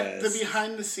racist." The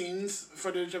behind the scenes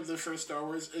footage of the first Star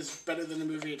Wars is better than the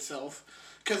movie itself,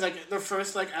 because like the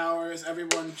first like hours,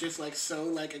 everyone's just like so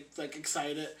like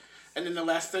excited, and then the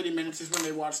last 30 minutes is when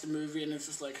they watch the movie, and it's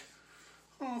just like,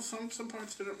 oh, some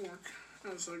parts didn't work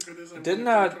as good as I didn't.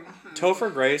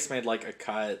 Topher Grace made like a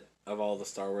cut of all the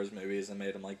Star Wars movies and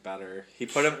made them like better. He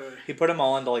put them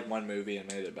all into like one movie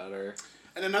and made it better.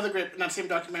 And another great, in that same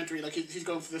documentary, like he's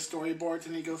going through the storyboards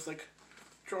and he goes like,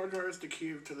 Jar Jar is the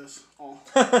key to this all.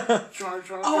 Jar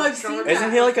Jar. Oh, I've seen that.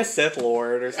 Isn't he like a Sith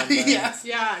Lord or something? Yes.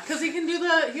 Yeah, because he can do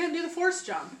the Force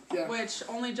jump, which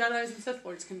only Jedis and Sith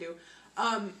Lords can do.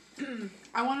 I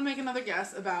want to make another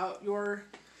guess about your.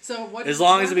 So what? As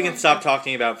long as we can stop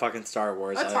talking about fucking Star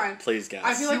Wars, that's fine. Please guess.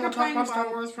 I feel like we're talking about Star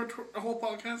Wars for a whole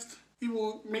podcast. You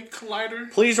will make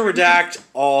Collider. Please redact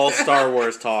all Star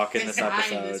Wars talk in this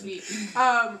episode. This week.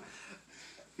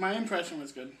 My impression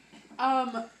was good.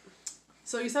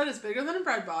 So you said it's bigger than a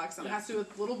bread box, and it has to do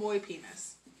with little boy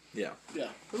penis. Yeah. Yeah.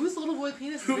 Whose little boy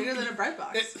penis is bigger than a bread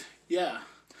box? Yeah.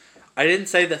 I didn't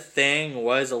say the thing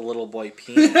was a little boy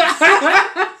penis.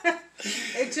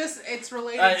 It's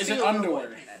related to a little boy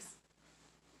penis.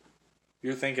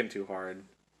 You're thinking too hard.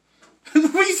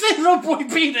 We say little boy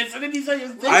penis, and then you say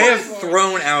his big. I have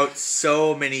thrown out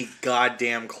so many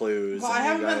goddamn clues. Well, I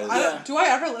haven't. Do I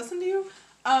ever listen to you?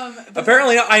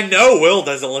 Apparently, I know Will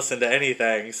doesn't listen to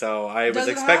anything, so I was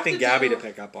expecting Gabby to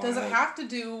pick up on it. Does it have to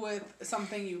do with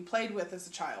something you played with as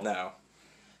a child? No.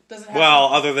 Does it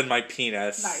other than my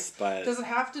penis. Nice. But does it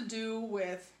have to do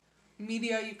with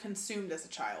media you consumed as a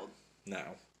child? No.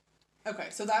 Okay,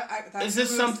 so that is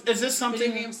this something?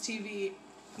 Video games, TV.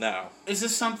 No. Is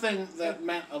this something that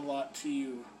meant a lot to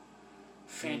you,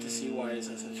 fantasy-wise,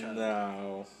 as a child?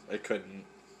 No, it couldn't.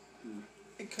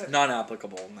 It could.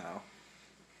 Non-applicable. No.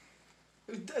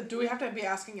 Do we have to be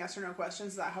asking yes or no questions?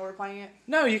 Is that how we're playing it?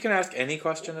 No, you can ask any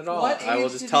question at all. What I will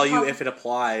age just did tell you you come- if it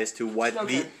applies to what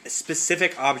the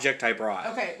specific object I brought.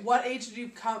 Okay, what age did you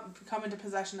come into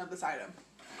possession of this item?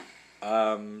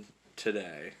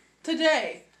 Today.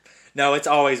 Today. No, it's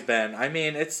always been. I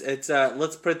mean, it's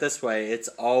let's put it this way. It's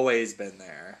always been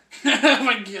there. Oh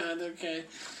my god, okay.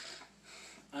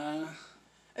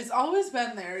 It's always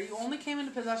been there. You only came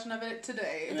into possession of it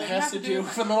today. It has to do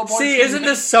with a little boy. See, isn't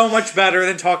this so much better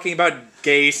than talking about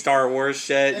gay Star Wars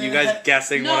shit? You guys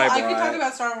guessing what I brought. I could talk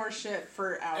about Star Wars shit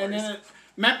for hours. And then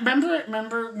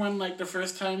Remember when, like, the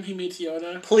first time he meets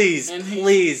Yoda? Please.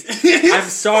 I'm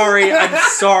sorry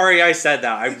I said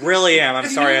that. I really am. I'm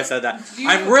sorry I said that.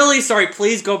 I'm really sorry.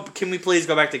 Can we please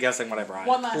go back to guessing what I brought?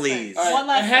 One last please. thing. One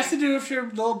last It has to do with your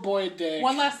little boy dick.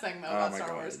 One last thing, though, about Star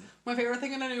God. Wars. My favorite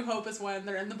thing in A New Hope is when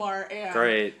they're in the bar and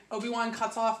Great. Obi-Wan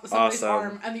cuts off somebody's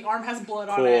arm and the arm has blood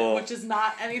on Cool. it, which is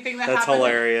not anything that That's happens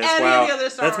hilarious. in any Wow. of the other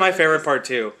Star That's my Wars favorite movies. part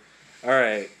too.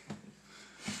 Alright.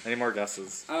 Any more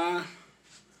guesses?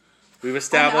 We've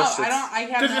established I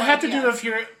have Does no it have to idea. do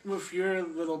with your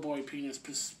little boy penis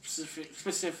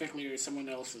specifically, or someone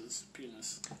else's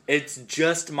penis? It's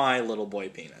just my little boy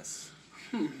penis.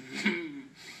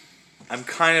 I'm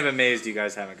kind of amazed you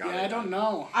guys haven't got it. Yeah, I don't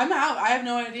know. I'm out. I have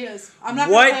no ideas. I'm not.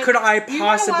 What could I You wanna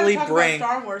possibly talk about bring?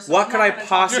 Star Wars, so What I'm could not I gonna talk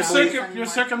possibly- about this Your anymore.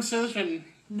 circumcision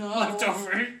No. left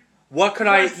over. What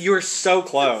could you were so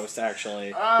close,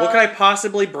 actually. What could I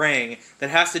possibly bring that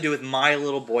has to do with my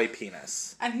little boy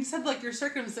penis? And he said like your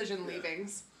circumcision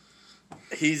leavings.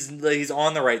 He's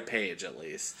on the right page, at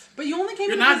least. But you only came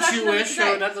You're in not possession of it Jewish,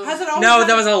 today. so that doesn't- Has it always No, been-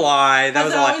 that was a lie. That Has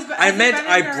was it a lie. always been- I has it meant been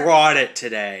in I your- brought it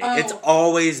today. Oh. It's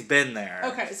always been there.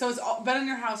 Okay, so it's been in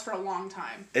your house for a long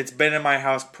time. It's been in my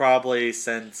house probably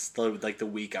since the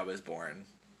week I was born.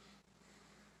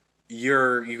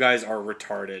 You guys are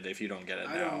retarded if you don't get it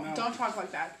I don't now. know. Don't talk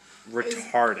like that.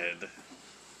 Retarded.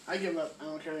 I give up. I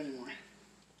don't care anymore.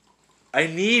 I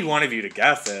need one of you to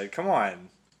guess it. Come on.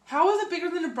 How is it bigger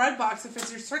than a bread box if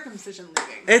it's your circumcision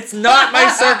leaving? It's not my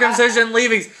circumcision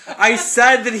leavings. I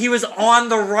said that he was on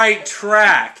the right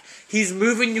track. He's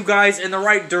moving you guys in the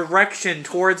right direction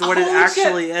towards what it Holy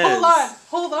actually shit. is.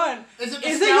 Hold on. Is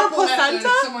it your placenta?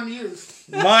 someone used?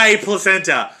 My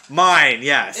placenta. Mine,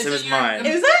 yes. Is it was it your- mine.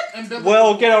 Is it? Umbilical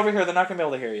Well, get over here. They're not going to be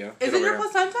able to hear you. Get Is it over your here.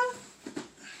 placenta?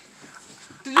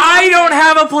 I don't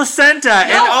have a placenta. No,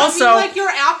 and also, I mean, like your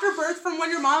afterbirth from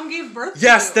when your mom gave birth to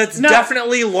yes, you. that's No.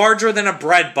 definitely larger than a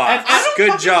bread box. I don't Good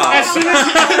fucking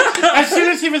job. know. As soon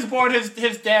as he was born,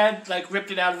 his dad like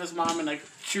ripped it out of his mom and like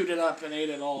chewed it up and ate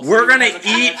it all. We're So he gonna has a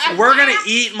connection. We're gonna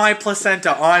eat my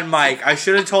placenta on mic. I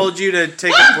should have told you to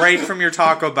take a break from your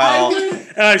Taco Bell,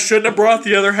 and I shouldn't have brought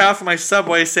the other half of my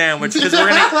Subway sandwich because we're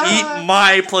gonna eat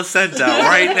my placenta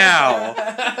right now.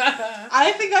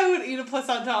 I think I would eat a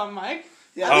placenta on Mike.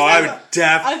 Yeah. Oh, I would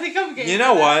I think I'm game. You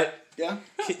know for that. what?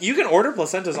 Yeah, You can order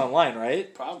placentas online,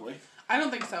 right? probably. I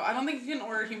don't think so. I don't think you can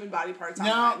order human body parts on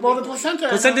No, well, the legally. placenta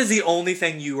Placenta is the only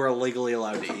thing you are legally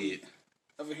allowed to eat.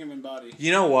 of a human body.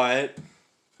 You know what?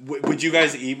 Would you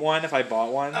guys eat one if I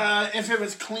bought one? If it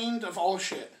was cleaned of all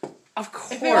shit. Of If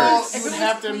course. it was, You if would it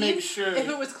have was to clean, make sure. If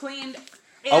it was cleaned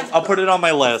and I'll put it on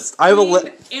my list. I have a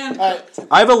and Alright. cooked.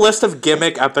 I have a list of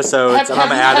gimmick episodes, and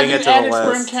I'm adding it to the added sperm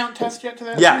list. count test yet to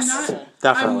that? Yes, I'm Okay.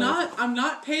 definitely. I'm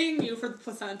not paying you for the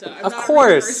placenta. I'm Of not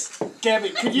course. reimbursed. Gabby,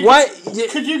 could you What?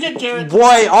 could you get Garrett?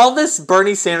 Boy, all this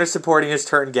Bernie Sanders supporting has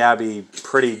turned Gabby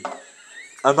pretty.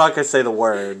 I'm not gonna say the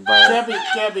word, but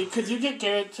Gabby, could you get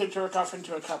Garrett to jerk off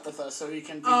into a cup with us so he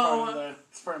can be Oh. part of the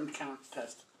sperm count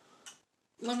test?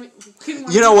 Let me.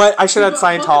 you know what? I should add Do both of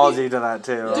Scientology you- to that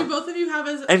Do too. both of you have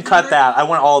his And cut number? that. I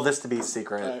want all of this to be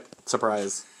secret. Right.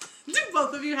 Surprise. Do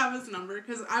both of you have his number?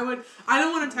 Because I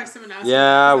don't want to text him and ask.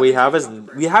 Yeah, him we if have he's his.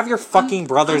 number. We have your fucking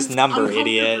brother's number, Uncomfortable.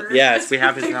 idiot. Yes, we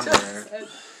have his I number. just said-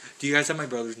 Do you guys have my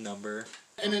brother's number?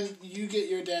 And then you get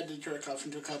your dad to jerk off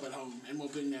into a cup at home, and we'll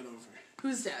bring that over.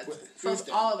 Who's dead? Who's From dead?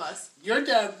 all of us. Your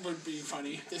dad would be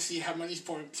funny to see how many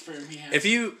sperm he has. If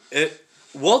you,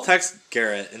 we'll text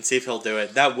Garrett and see if he'll do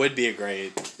it. That would be a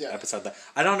great episode.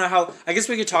 I don't know how. I guess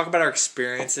we could talk about our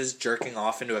experiences jerking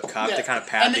off into a cup Yeah. to kind of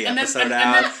pad And the then- episode and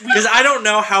out. then we- Because I don't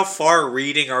know how far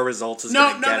reading our results is no,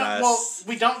 going to no, get no. us. Well,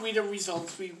 we don't read the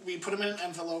results. We put them in an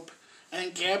envelope,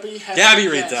 and Gabby has. Gabby to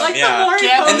reads guess. them, Like yeah. the Maury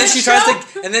Gabby- and then Povich she tries show?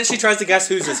 to, and then she tries to guess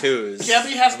whose is whose.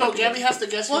 Gabby has to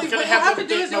guess Well, who's what gonna you'll have the to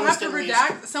do big is you'll have to most and least.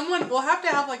 redact someone. We'll have to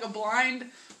have like a blind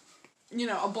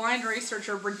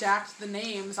researcher redact the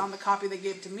names on the copy they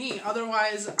gave to me.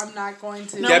 Otherwise, I'm not going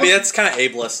to. No, Gabby, we'll- that's kind of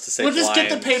ableist to say. We'll just get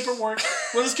the blind. paperwork.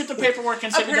 We'll just get the paperwork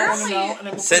and say we don't want to Apparently- know. And then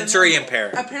we'll put it in Sensory the envelope.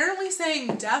 impaired. Apparently,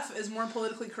 saying deaf is more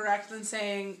politically correct than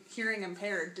saying hearing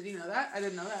impaired. Did you know that? I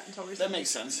didn't know that until recently. That makes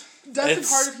sense. Deaf It's and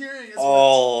hard of hearing is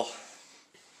all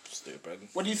stupid.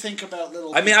 What do you think about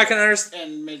little? I mean, I can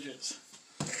understand. and midgets.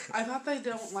 I thought they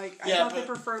don't like. I Yeah, thought they but-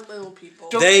 prefer little people.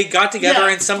 Don't- They got together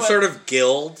Yeah, in some but- sort of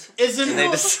guild, Isn't and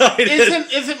they decided.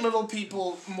 isn't little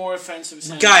people more offensive?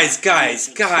 Saying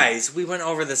Guys, we went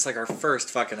over this like our first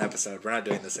fucking episode. We're not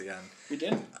doing this again. We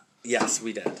did. Yes,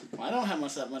 we did. Well, I don't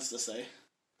have that much to say.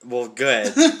 Well,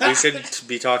 good. We shouldn't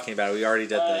be talking about it. We already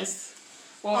did this.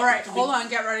 Well, All right, hold on.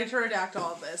 Get ready to redact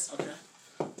all of this.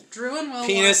 Okay. Drew and Will.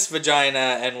 Penis,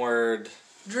 vagina, N-word,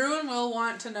 Drew and Will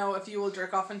want to know if you will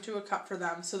jerk off into a cup for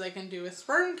them so they can do a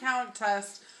sperm count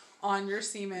test on your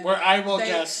semen. Where I will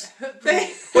guess.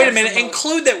 Wait a minute,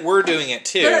 include that we're doing it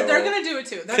too. They're going to do it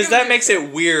too. Because that makes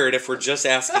it weird if we're just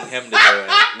asking him to do it.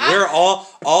 We're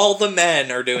all the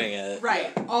men are doing it.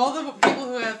 Right. All the people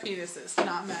who have penises,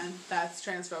 not men. That's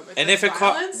transphobic. And That's if it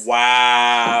violence.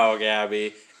 Wow,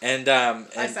 Gabby. And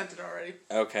I sent it already.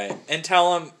 Okay. And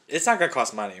tell him it's not gonna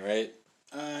cost money, right?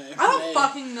 I don't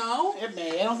fucking know. It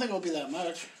may. I don't think it'll be that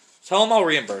much. Tell him I'll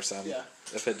reimburse him. Yeah.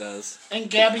 If it does. And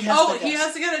Gabby has to guess. He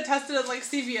has to get it tested at like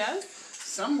CVS?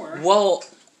 Somewhere. Well,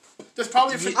 there's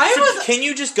probably can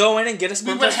you just go in and get a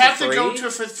sperm We would test have for to free? go to a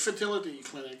fertility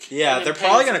clinic. Yeah, they're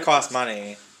probably gonna cost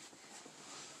money.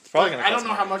 It's probably gonna cost I don't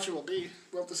know how money. much it will be.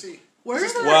 We'll have to see.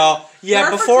 Well, yeah,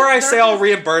 before I say I'll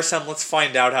reimburse him, let's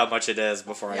find out how much it is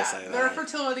before I say that. There are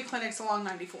fertility clinics along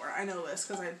 94. I know this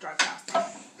because I drive past them.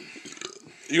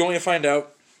 You want me to find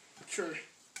out? Sure.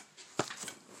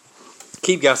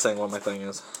 Keep guessing what my thing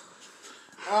is.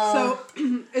 So,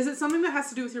 is it something that has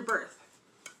to do with your birth?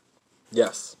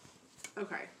 Yes.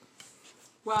 Okay.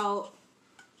 Well,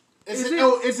 Is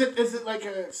it like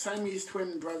a Siamese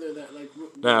twin brother that like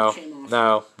came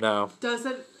off? No. Does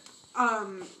it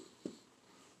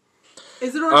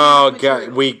is it Oh, organic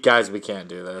material? we can't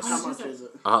do this. How much is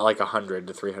it? Like $100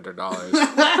 to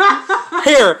 $300.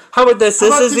 Here, how about this?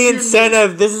 This is the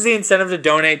incentive. This is the incentive to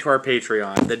donate to our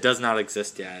Patreon that does not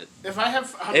exist yet. If I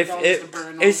have $100 to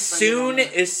burn, as soon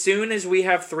as we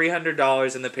have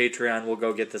 $300 in the Patreon, we'll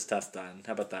go get this test done.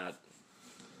 How about that?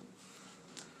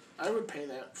 I would pay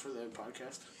that for the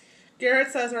podcast.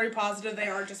 Garrett says, "Are you positive they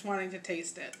are just wanting to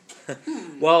taste it?"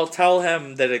 Well, tell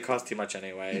him that it costs too much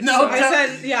anyway. No,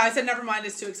 I said never mind.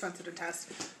 It's too expensive to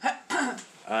test.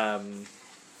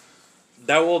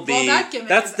 That will be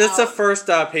that's the first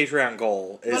Patreon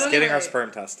goal is getting our sperm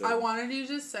tested. I wanted you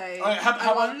to say.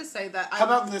 How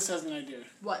about this as an idea?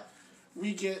 What?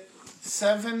 We get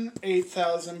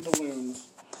 8,000 balloons.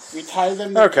 We tie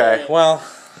them. Okay. Well.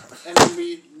 And then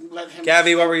we let him.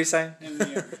 Gabby, what were you saying? In the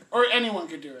air. Or anyone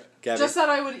could do it. Gabby? Just that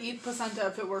I would eat placenta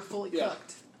if it were fully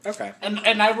cooked. Okay.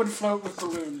 And I would float with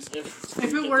balloons if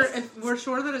we're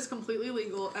sure that it's completely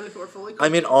legal and if it were fully cooked. I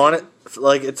mean,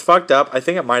 it's fucked up. I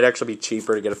think it might actually be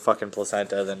cheaper to get a fucking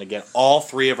placenta than to get all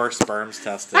 3 of our sperms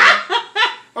tested.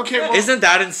 Okay, well, isn't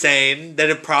that insane?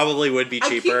 That it probably would be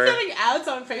cheaper. I keep getting ads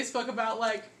on Facebook about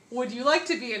like, would you like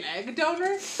to be an egg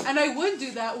donor? And I would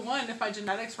do that, 1, if my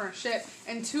genetics weren't shit,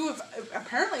 and 2, if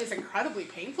apparently it's incredibly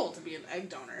painful to be an egg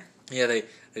donor. Yeah,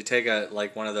 they take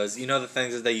one of those, the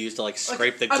things that they use to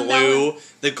scrape the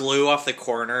glue off the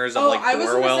corners of I was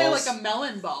door gonna wells. say like a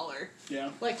melon baller.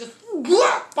 Yeah. Like just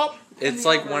pop. It's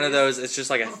like one of those. It's just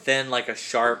like a thin, like a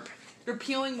sharp. You're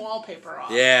peeling wallpaper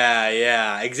off.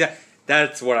 Yeah, exactly.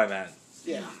 That's what I meant.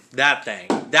 Yeah. That thing.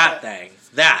 That thing.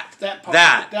 That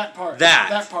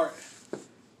part.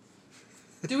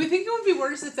 Do we think it would be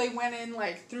worse if they went in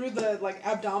through the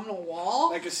abdominal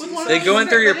wall? Like a C-section? They go in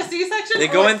through your C-section. They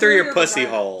go in through your pussy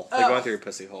hole. They go in through your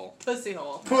pussy hole. Pussy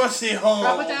hole. Pussy hole.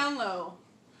 Drop it down low.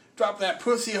 Drop that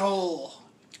pussy hole.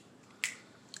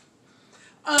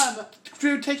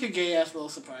 Drew, take your gay ass little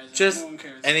surprise. Just no one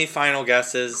cares. any final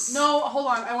guesses? No, hold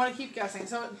on. I want to keep guessing.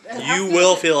 So you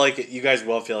guys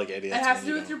will feel like idiots. It has to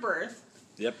do with your birth.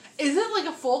 Yep. Is it like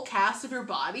a full cast of your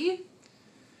body?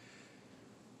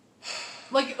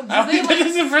 This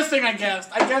is the first thing I guessed.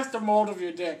 I guessed the mold of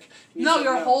your dick.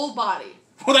 Your whole body.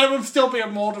 Well, that would still be a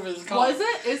mold of his cock. Was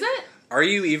it? Is it? Are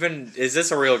you even? Is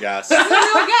this a real guess? It's a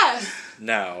real guess.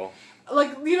 No.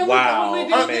 Wow,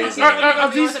 amazing.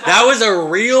 That was a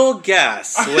real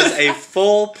guess. It was a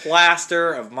full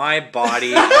plaster of my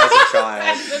body as a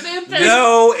child.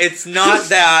 No, it's not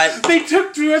that. They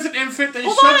took Drew as an infant. They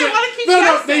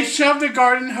they shoved a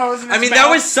garden hose in his mouth. That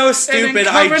was so stupid.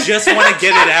 I just want to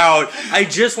get it out. I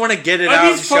just want to get it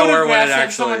out and show her what it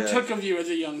actually is. Someone took of you as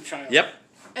a young child. Yep.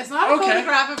 It's not a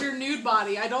photograph of your nude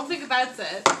body. I don't think that's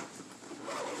it.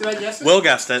 Did I guess it? Will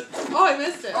guessed it. Oh, I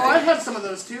missed it. Oh, I have some of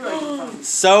those too.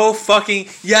 So fucking...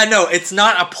 Yeah, no, it's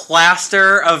not a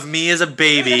plaster of me as a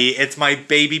baby. It's my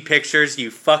baby pictures, you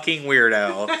fucking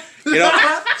weirdo. Get over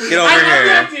here.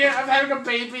 I love the idea of having a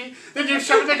baby, then you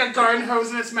shove a garden hose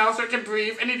in its mouth so it can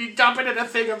breathe, and then you dump it in a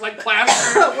thing of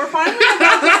plaster. We're finally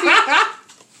about to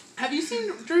see... Have you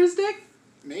seen Drew's dick?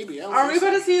 Maybe. Are we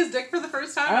about to see his dick for the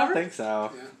first time ever? I don't think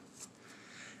so. Yeah.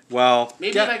 Well,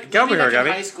 maybe get over here, Gabby.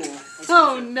 High school.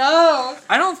 Oh no!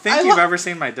 I don't think you've ever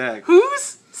seen my dick.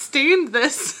 Who's stained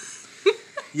this?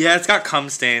 Yeah, it's got cum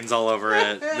stains all over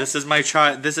it. This is my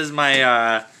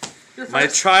my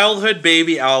childhood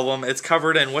baby album. It's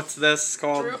covered in what's this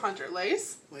called? Drew Hunter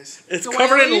lace. Lace. It's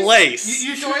covered in Doilies? lace.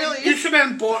 You Doilies? should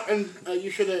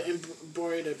have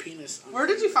embroidered a penis. On Where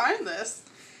did you find this?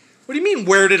 What do you mean?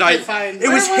 Where did I? Find- It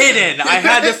was Where was hidden. I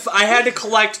had to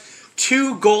collect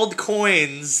 2 gold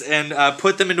coins and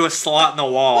put them into a slot in the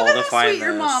wall Look to at how find sweet this.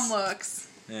 your mom looks.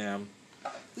 Yeah.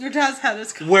 Your dad's head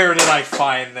is covered. Where did I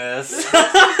find this? This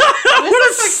What a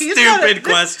looks like he's got stupid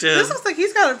question. This looks like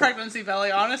he's got a pregnancy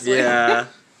belly, honestly. Yeah.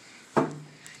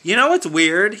 You know what's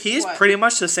weird? He's What? pretty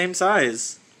much the same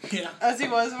size. Yeah. As he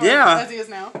was, Yeah. as he is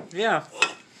now. Yeah.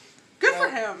 Good for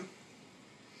him.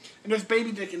 And there's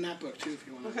baby dick in that book too, if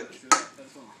you want to Okay. go through that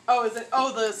as well. Oh, is it?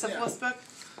 Oh, the syphilis book.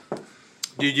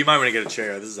 Dude, you might want to get a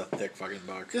chair. This is a thick fucking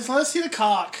book. Just let us see the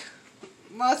cock.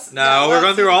 No, we're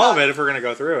going through all of it if we're going to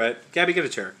go through it. Gabby, get a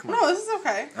chair. Come on. No, this is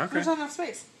okay. Okay. There's not enough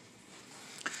space.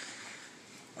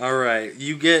 All right.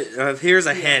 You get... here's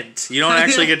a hint. You don't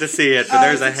actually get to see it, but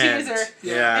there's a it's a hint. teaser.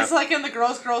 Yeah. It's like in the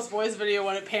Girls, Boys video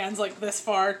when it pans like this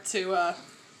far to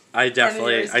I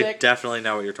definitely dick.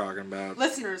 know what you're talking about.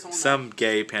 listeners. Will know. Some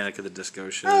gay Panic at the Disco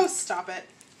shit. Oh, stop it.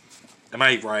 Am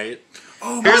I right?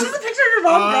 Oh, This is a picture of your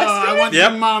mom I breastfeeding? want Yep.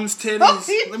 your mom's titties. Oh,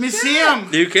 you Let me did see it. them.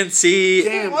 You can see...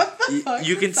 Damn. What the fuck?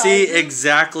 You can the see sizes?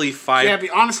 exactly 5... Gabby,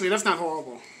 honestly, that's not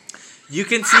horrible. You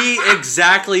can see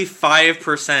exactly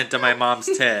 5% of my mom's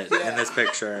tit in this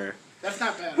picture. That's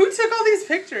not bad. Who took all these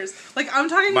pictures? Like, I'm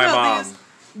talking My about mom.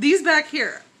 these back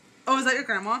here. Oh, is that your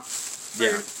grandma? Yeah.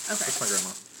 Okay. That's my grandma.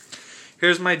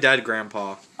 Here's my dead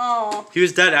grandpa. Oh. He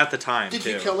was dead at the time, Did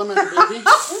too. you kill him as a baby?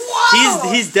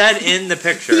 Whoa! He's dead in the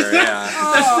picture, yeah.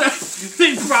 Oh.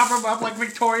 They prop him up like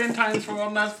Victorian times for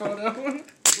one last photo.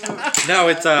 No,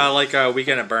 it's like a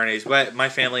Weekend at Bernie's. What my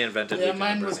family invented. Yeah, Weekend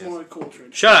mine at was Bernie's. more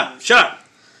cultured. Shut up! Shut up!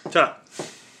 Shut up!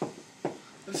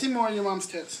 Let's see more of your mom's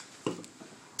tits.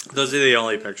 Those are the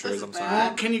only pictures. This I'm is sorry.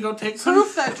 bad. Oh, can you go take some?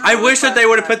 Proof that I wish that they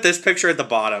would have Drew put this picture at the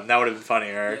bottom. That would have been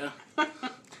funnier. Yeah.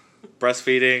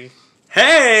 Breastfeeding.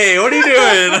 Hey, what are you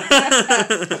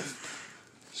doing?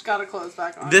 She's got her clothes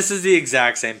back on. This is the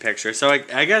exact same picture. So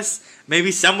I guess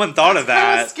maybe someone thought of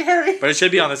That was that, scary. but it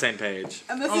should be on the same page.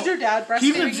 And this Oh, is your dad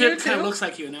He breastfeeding you legit kind too? of looks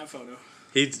like you in that photo.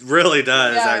 He really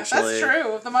does, yeah, actually. that's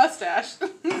true. With the mustache.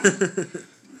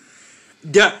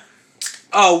 Yeah.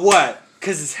 Oh, what?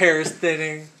 Because his hair is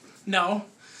thinning. No.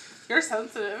 You're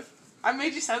sensitive. I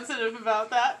made you sensitive about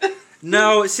that.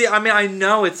 No, see, I mean, I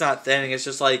know it's not thinning. It's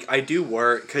just like I do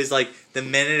work because, like, the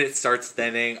minute it starts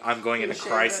thinning, I'm going into shave it.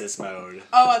 crisis mode.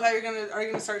 Oh, I thought you were gonna. Are you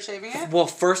gonna start shaving it? Well,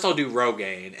 first I'll do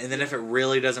Rogaine, and then if it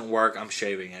really doesn't work, I'm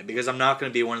shaving it because I'm not going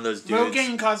to be one of those dudes.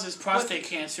 Rogaine causes prostate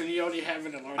cancer, and you already have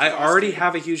it a large I already prostate.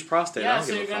 have a huge prostate. I Yeah, don't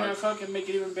so give you're a gonna fuck. fucking make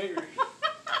it even bigger.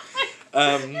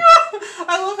 I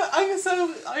love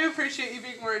it. I appreciate you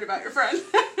being worried about your friend.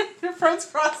 Your friend's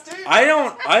prostate.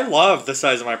 I love the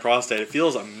size of my prostate. It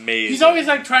feels amazing. He's always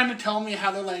like trying to tell me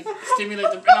how to like stimulate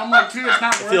the. And I'm like, dude, it's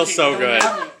not working. It feels so You don't good.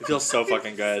 have it. It feels so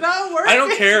fucking good. It's not working. I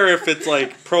don't care if it's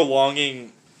like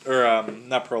prolonging or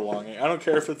not prolonging. I don't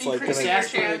care if it's like Increasing gonna. your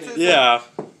chances. Yeah,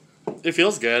 it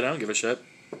feels good. I don't give a shit.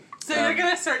 So you're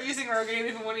gonna start using Rogaine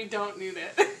even when you don't need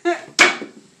it.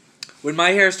 When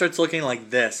my hair starts looking like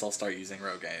this, I'll start using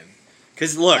Rogaine.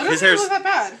 Cause look, It his doesn't hair's. look that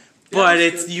bad. But Yeah,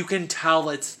 it's it's good. you can tell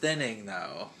it's thinning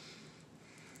though.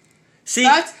 See,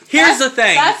 that's here's the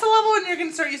thing. That's the level when you're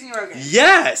gonna start using Rogaine.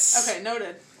 Yes. Okay,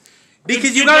 noted.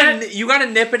 Because You you gotta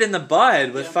nip it in the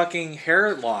bud with Yeah. fucking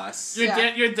hair loss.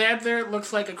 Yeah. Your dad there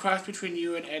looks like a cross between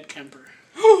you and Ed Kemper.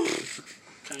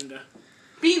 Kinda.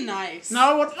 Be nice.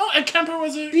 No, what? Oh, Ed Kemper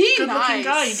was a Be good-looking nice.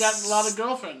 guy. He got a lot of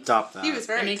girlfriends. Stop that. He was And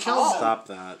very he tall. kills them. Stop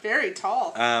that. Very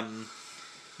tall.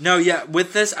 No, yeah,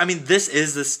 with this, I mean, this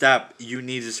is the step you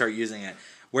need to start using it,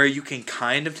 where you can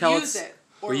kind of tell Use it's. it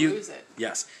or where you- lose it.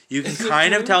 Yes, you can Is it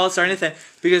kind of true? tell it's starting to thin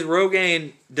because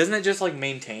Rogaine doesn't it just like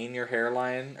maintain your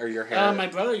hairline or your hair? My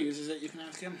brother uses it. You can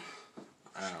ask him.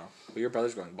 I don't know. Well, your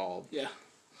brother's going bald. Yeah.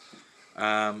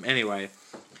 Anyway,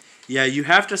 yeah, you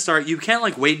have to start. You can't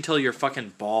like wait until you're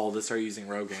fucking bald to start using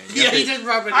Rogaine. You Yeah, have he to- did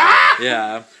rub it.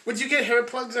 Yeah. Would you get hair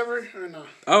plugs ever or no?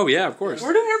 Oh yeah, of course.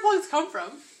 Where do hair plugs come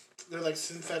from? They're like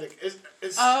synthetic.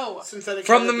 It's Oh. synthetic.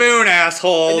 From the hair. moon,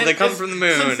 asshole. And then They come it's from the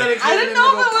moon. synthetic I hair didn't in the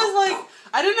know if it middle. was like.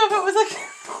 I didn't know if it was like.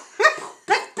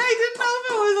 I didn't know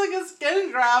if it was like a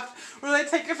skin graft where they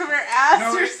take it from your ass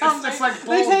No, or it's something. like they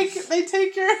bulbs. take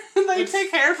It's-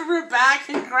 take hair from your back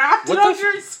and graft What it the on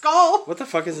your skull. What the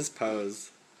fuck is this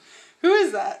pose? Who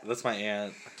is that? That's my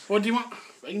aunt. What do you want?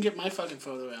 I can get my fucking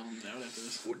photo albums out after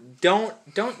this.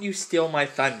 Don't you steal my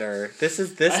thunder. This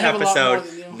is this I have a lot more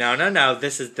episode. than you. No.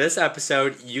 This is this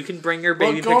episode. You can bring your Well,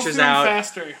 baby go pictures through 'em out.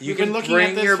 faster. You You've can been looking bring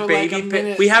at this your for baby like a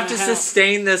minute We have and to a half.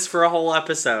 sustain this for a whole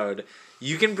episode.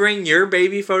 You can bring your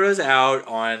baby photos out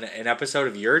on an episode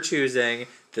of your choosing.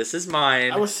 This is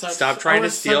mine. I was such, Stop trying I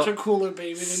was to steal. such a cooler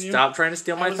baby than you. Stop trying to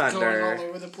steal I my was going thunder. all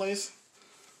over the place.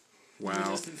 You were Wow.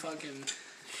 just in fucking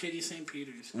shitty St.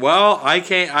 Peter's. Well, I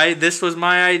can't. This was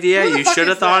my idea. Who the You fuck should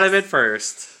have is thought this? of it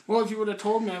first. Well, if you would have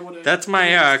told me, I would have. That's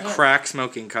my crack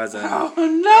smoking cousin. Oh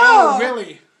no! Oh,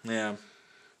 really? Yeah.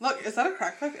 Look, is that a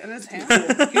crack pipe in his hand?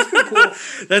 He's pretty cool.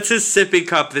 That's his sippy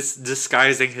cup. This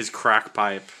disguising his crack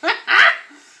pipe.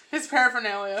 His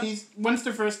paraphernalia. He's when's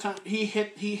the first time he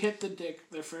hit the dick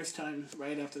the first time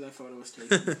right after that photo was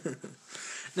taken.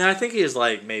 No, I think he was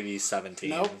like maybe 17.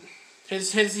 Nope.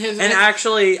 His And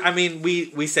actually, I mean,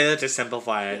 we say that to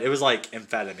simplify it. It was like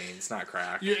amphetamines, not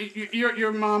crack.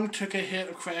 your mom took a hit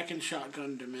of crack and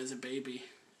shotgunned him as a baby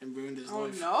and ruined his Oh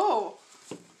life. no!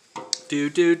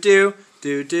 Do.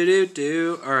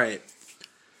 All right.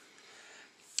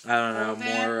 I don't know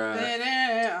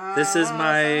more. This is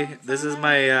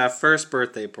my first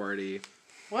birthday party.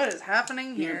 What is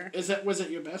happening here? Was it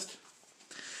your best?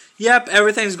 Yep,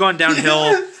 everything's gone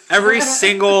downhill. Every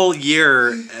single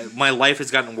year, my life has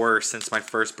gotten worse since my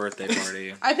first birthday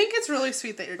party. I think it's really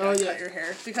sweet that your dad yeah. cut your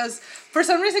hair because for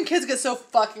some reason kids get so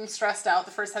fucking stressed out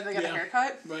the first time they get a Yeah.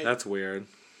 haircut. Right. That's weird.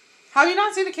 Have you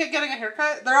not seen a kid getting a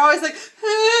haircut? They're always like,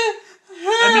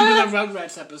 I remember the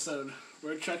Rugrats episode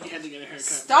where Chucky had to get a haircut.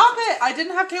 stop it! I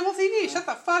didn't have cable TV. Shut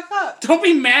the fuck up. Don't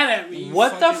be mad at me. you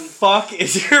What the fucking- fuck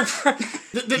is your...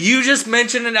 You just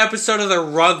mentioned an episode of the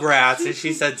Rugrats and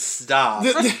she said stop.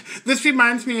 This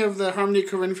reminds me of the Harmony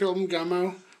Korine film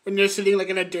Gummo. When you're sitting like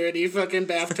in a dirty fucking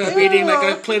bathtub eating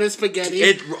like a plate of spaghetti.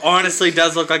 It honestly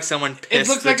does look like someone It pissed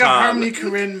looks the like a tub. Harmony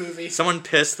Korine movie. Someone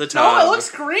pissed the tub. No, it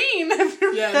looks green. If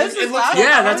your Yeah, piss it is looks- loud.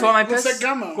 Yeah, that's what my Looks piss...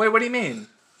 like Gummo. Wait, what do you mean?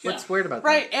 Yeah. What's weird about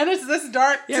Right, and it's this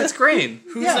dark. that? Yeah, it's green.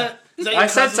 Who's yeah. that? Is that your I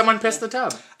said cousin? someone pissed the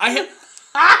tub. I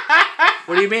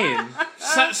What do you mean?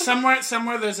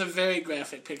 somewhere there's a very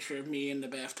graphic picture of me in the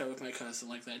bathtub with my cousin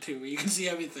like that too, where you can see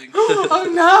everything. Oh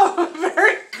no,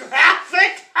 very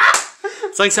graphic.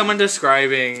 It's like someone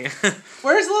describing...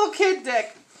 Where's little kid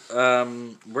dick?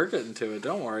 we're getting to it.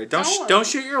 Don't worry. Don't worry. Don't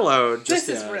shoot your load. Just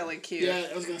This is yet. really cute. Yeah,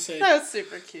 I was gonna say. That's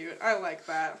super cute. I like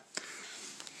that.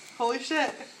 Holy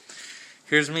shit.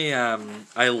 Here's me.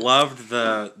 I loved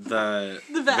the The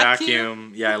vacuum?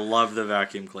 vacuum. Yeah, I loved the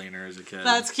vacuum cleaner as a kid.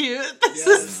 That's cute. This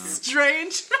Yeah. is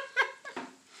strange.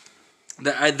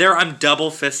 I'm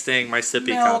double fisting my sippy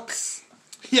Milk. cups.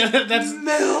 Yeah, that's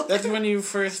Milk. that's when you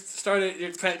first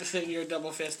started practicing your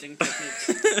double fisting techniques.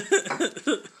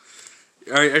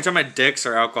 Are you talking about dicks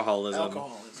or alcoholism?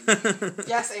 Alcoholism.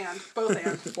 Yes, and. Both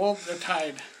and. Well, they're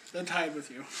tied. They're tied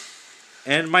with you.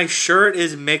 And my shirt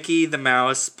is Mickey the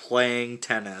Mouse playing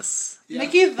tennis. Yeah.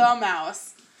 Mickey the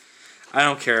Mouse. I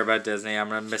don't care about Disney. I'm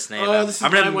gonna misname Oh, him. this is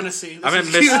I'm what gonna, I want to see. This I'm gonna is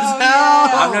miss. cute as Oh, hell.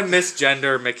 I'm gonna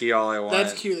misgender Mickey all I want.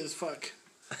 That's cute as fuck.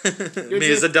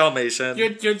 Me as a Dalmatian. You're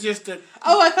just a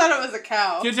Oh, I thought it was a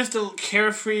cow. you're just a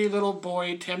carefree little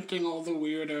boy tempting all the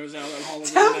weirdos out on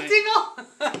Halloween night. Tempting all.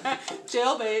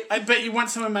 Jailbait. I bet you want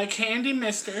some of my candy,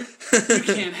 mister. You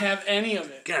can't have any of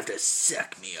it. You're gonna have to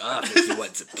suck me off if you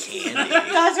want some candy.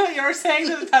 That's what you were saying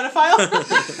to the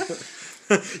pedophile?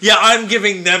 Yeah, I'm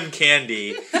giving them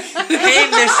candy. Hey,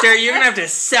 mister, you're gonna have to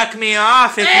suck me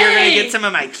off if you're gonna get some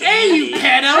of my Hey, you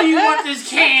candy. pedo! You want this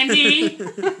candy?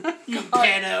 You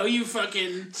pedo! You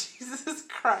fucking Jesus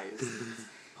Christ. you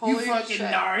Holy fucking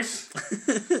shit.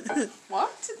 narce.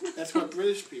 What? That's what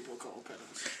British people call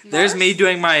pedos. Here's me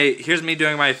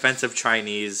doing my offensive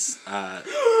Chinese. Oh,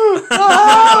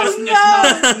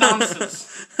 It's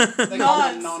nonsense. They call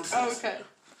it Nonce. nonsense. Okay.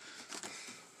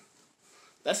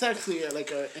 That's actually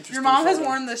like a interesting. Your mom has photo.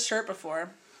 worn this shirt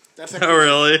before. That's Oh actually,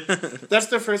 really? That's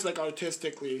the first like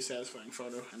artistically satisfying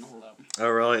photo in the whole album. Oh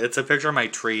really? It's a picture of my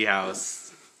tree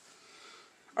house.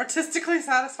 Artistically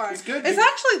satisfying. It's good. It's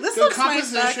actually, this Good looks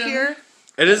nice back composition. here.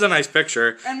 It is a nice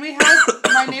picture, And we had,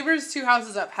 my neighbors 2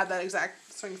 houses up had that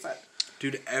exact swing set.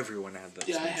 dude. Everyone had that.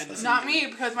 Yeah, I swing had set. this. Not me,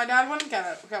 because my dad wouldn't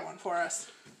get one for us.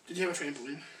 Did you have a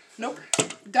trampoline? Nope.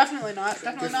 Definitely not.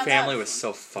 Definitely Your not family that. was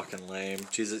so fucking lame.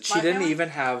 Jesus, she My didn't family? even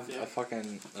have Yeah. a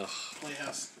fucking. Ugh.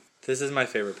 Playhouse. This is my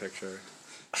favorite picture.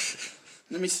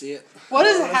 Let me see it. What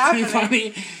is It's happening?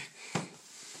 pretty funny.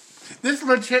 This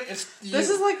legit is. This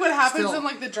is like what happens Still. in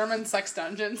like the German sex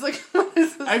dungeons. Like, what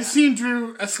is this? I've seen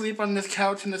Drew asleep on this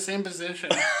couch in the same position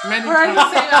many Wearing the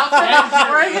times. same outfit,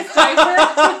 wearing his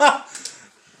diaper,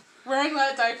 wearing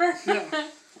that diaper. Yeah.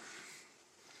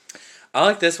 I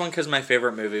like this one because my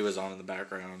favorite movie was on in the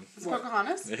background. It's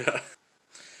Pocahontas. Yeah.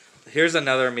 Here's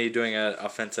another me doing an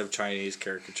offensive Chinese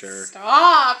caricature.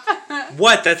 Stop.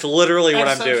 What? That's literally what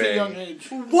At I'm such a young doing. age.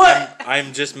 What?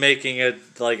 I'm just making a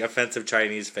like offensive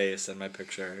Chinese face in my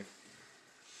picture.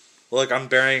 Look, I'm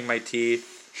burying my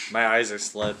teeth. My eyes are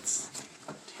slits.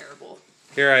 Terrible.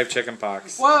 Here I have chicken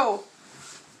pox. Whoa.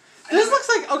 This looks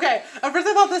like, okay, at first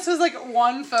I thought this was like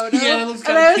one photo, Yeah, it looks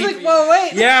and I was kinda like, whoa,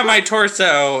 wait. Yeah, my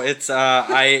torso. It's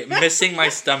I missing my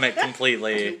stomach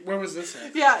completely. Where was this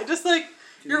at? Yeah, just like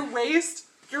your waist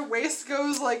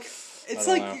goes like, it's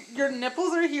I don't like know. your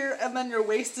nipples are here, and then your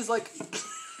waist is like,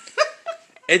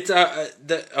 It's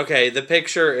the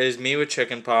picture is me with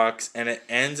chicken pox, and it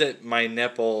ends at my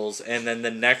nipples, and then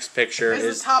the next picture Is the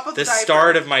is top of the diaper.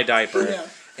 start of my diaper. Yeah.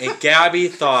 And Gabby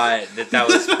thought that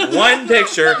was one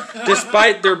picture,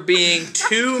 despite there being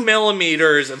 2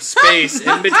 millimeters of space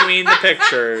in between the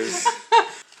pictures.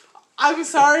 I'm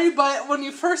sorry, but when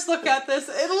you first look at this,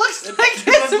 it looks like it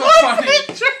it's does look one funny.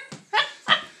 picture.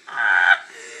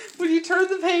 When you turn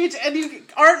the page and you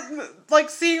aren't like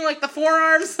seeing like the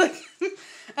forearms, like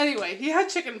anyway, he had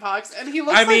chicken pox and he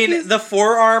looks I like mean, he's, the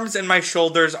forearms and my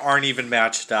shoulders aren't even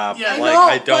matched up. Yeah, I like, know,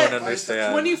 I don't but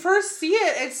understand. when you first see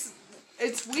it,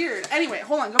 it's weird. Anyway,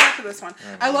 hold on, go back to this one.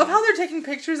 I love how they're taking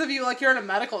pictures of you like you're in a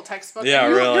medical textbook. Yeah,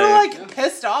 and really. You're like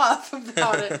pissed off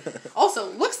about it.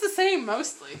 Also, looks the same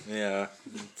mostly. Yeah.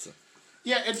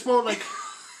 Yeah, it's more like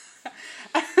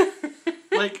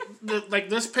like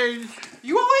this page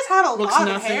You always had a looks lot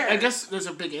of nothing. hair. I guess there's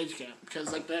a big age gap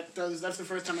because like that's the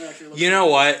first time I actually looked. You know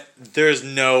what? There's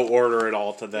no order at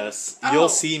all to this. Oh. You'll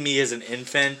see me as an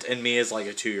infant and me as like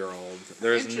a 2-year-old.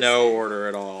 There's no Interesting. order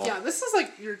at all. Yeah, this is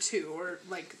like you're 2, or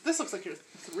like this looks like you're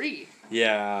 3.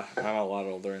 Yeah, I'm a lot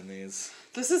older in these.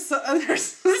 This is they're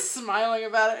smiling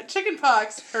about it. Chicken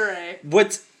pox, hooray!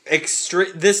 What's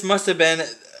extreme? This must have been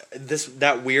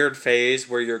that weird phase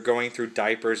where you're going through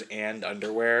diapers and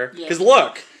underwear. Yeah. Because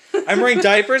look, I'm wearing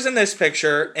diapers in this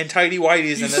picture and tighty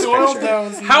whities You in this soiled picture.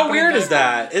 those and How you put weird a is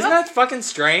that? Isn't that fucking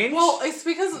strange? Well, it's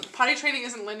because potty training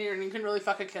isn't linear, and you can really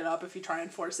fuck a kid up if you try and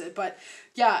force it. But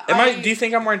yeah, Do you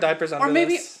think I'm wearing diapers under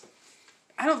maybe- this?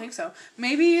 I don't think so.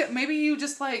 Maybe you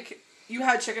just like you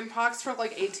had chicken pox for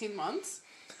like 18 months.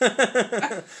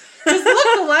 Because look,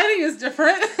 the lighting is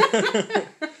different.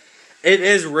 It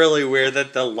is really weird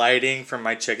that the lighting from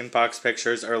my chickenpox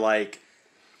pictures are like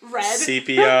Red.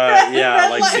 sepia, Red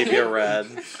like lighting. sepia red.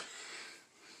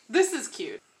 This is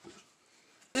cute.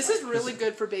 This is really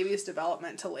good for baby's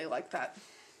development to lay like that.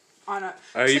 On a.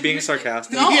 Are you being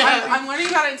sarcastic? No, Yeah. I'm learning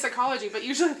about it in psychology, but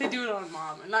usually they do it on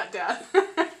mom and not dad.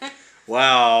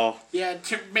 Wow, Yeah,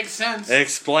 it makes sense. it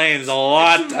explains a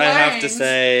lot. I have to Explains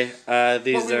say,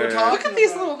 these what we were are talking Look at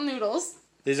these about. little noodles.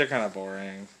 these are kind of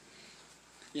boring.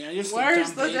 Yeah, you're still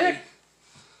Where's dumb the baby. dick?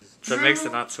 So it makes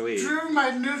it not sweet. Drew, my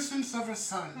nuisance of a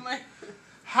son. My-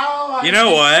 How I You know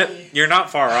hate what? thee. You're not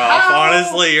far off. How?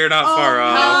 Honestly, you're not far no.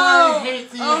 off. How I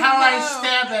hate thee. Oh, how I no.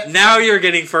 stab it. Now you're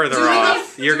getting further Do we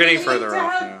off. need- You're do we getting need further to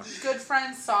off have now. Good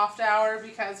friends soft hour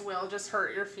because Will just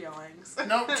hurt your feelings.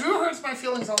 No, Drew hurts my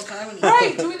feelings all the time.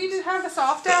 Right, do we need to have a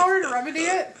soft hour to remedy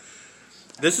it?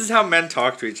 This is how men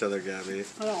talk to each other, Gabby.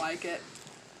 I don't like it.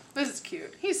 This is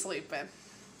cute. He's sleeping.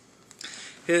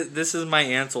 This is my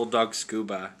aunt's old dog,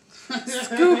 Scuba.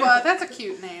 Scuba, that's a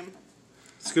cute name.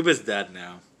 Scuba's dead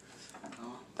now.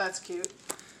 That's cute.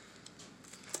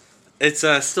 It's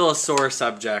still a sore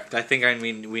subject. I think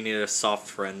we need a soft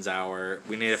friends hour.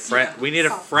 We need a friend. Yeah, We need a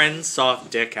soft. friend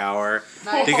soft dick hour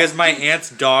Nice. because my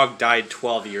aunt's dog died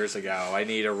 12 years ago. I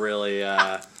need a really.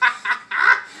 Yeah,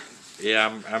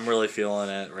 I'm really feeling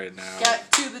it right now.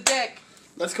 Get to the dick.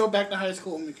 Let's go back to high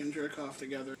school and we can jerk off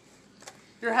together.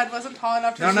 Your head wasn't tall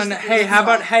enough to No. resist the Hey, beat. how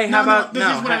about This is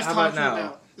what I was How about talking no?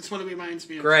 about. That's what it reminds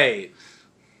me of. Great.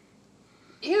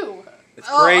 Ew. It's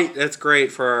Oh. great. That's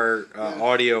great for our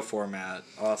audio format.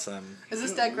 Awesome. Is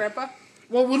this dead grandpa?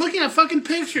 Well, we're looking at fucking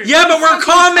pictures. Yeah, but we're Fucking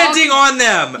commenting talking- on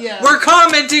them. Yeah. We're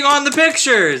commenting on the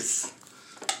pictures.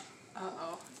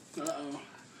 Uh-oh. Uh-oh.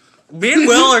 Me and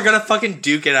Will are gonna fucking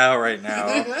duke it out right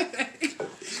now.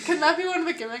 Can that be one of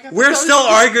the gimmick episodes? We're still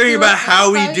Just arguing do a about fist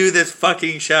how we fight? do this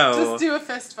fucking show. Just do a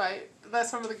fist fight.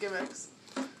 That's one of the gimmicks.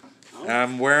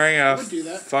 I'm wearing a would do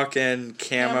that. fucking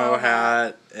camo Camo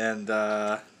hat and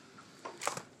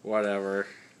whatever,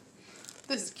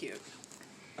 This is cute.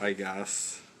 I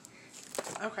guess.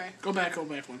 Okay. Go back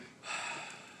one.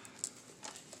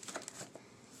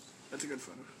 That's a good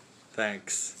photo.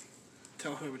 Thanks.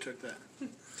 Tell whoever took that.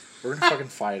 We're gonna fucking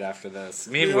fight after this.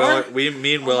 Me and We Will, are?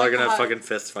 me and Oh Will my are gonna God. fucking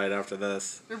fist fight after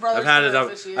this. Your brother's I've had it gonna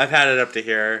up. officiate. I've had it up to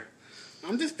here.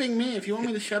 I'm just being me. If you want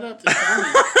me to shut up, then tell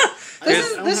me.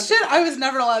 This shit, I was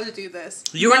never allowed to do this.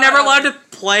 You were never allowed to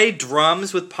play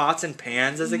drums with pots and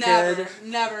pans as a Never, kid.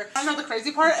 never. I know the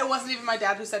crazy part. It wasn't even my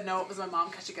dad who said no. It was my mom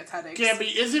because she gets headaches. Gabby,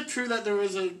 is it true that there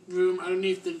was a room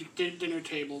underneath the dinner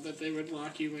table that they would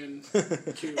lock you in? To,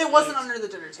 It wasn't like, under the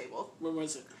dinner table. Where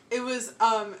was it? It was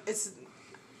it's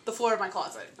The floor of my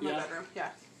closet in my Yeah. bedroom. Yeah.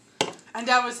 And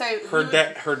Dad would say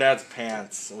Her dad's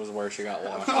pants was where she got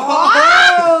lost.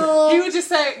 He would just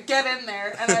say, "Get in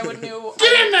there," and I would know.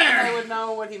 Get in there! And I would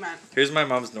know what he meant. Here's my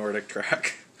mom's Nordic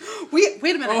track. Wait a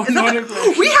minute. Oh, Is that Nordic the-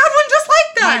 Life. we had one just like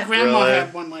My that. grandma Really?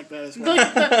 had one like that as well.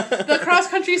 The cross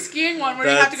country skiing one where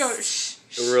you have to go. That's-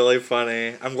 Shh. Really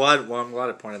funny. I'm glad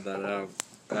I pointed that out.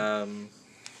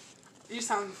 You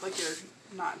sound like you're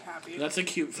not happy. That's a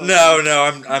cute photo. No,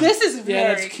 I'm This is Yeah,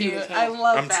 very that's cute as cute. hell. I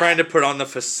love I'm that. trying to put on the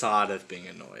facade of being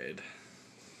annoyed.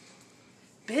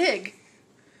 Big.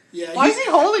 Yeah, Why is he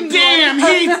holding me? Damn,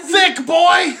 like he that? thick,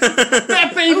 boy!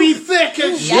 That baby thick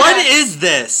as shit. What is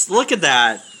this? Look at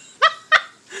that.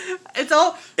 It's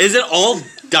all. Is it all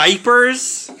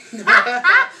diapers?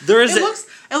 There is.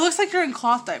 It looks like you're in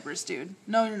cloth diapers, dude.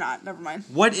 No, you're not. Never mind.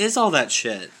 What is all that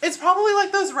shit? It's probably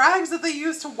like those rags that they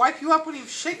use to wipe you up when you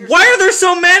shit yourself. Why are there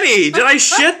so many? Did I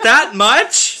shit that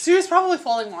much? So you're probably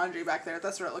folding laundry back there.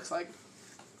 That's what it looks like.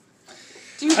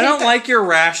 Do you I don't hate like your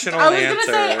rational that?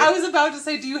 answer. I was about to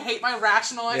say, do you hate my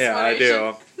rational Yeah, I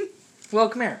explanation? do. Well,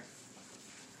 come here.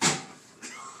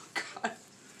 God.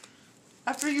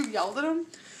 After you yelled at him?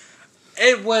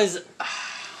 It was.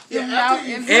 You're Yeah, now- after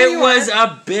you- and here It you was are-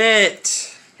 a bit.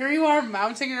 Here you are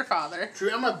mounting your father.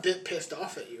 Drew, I'm a bit pissed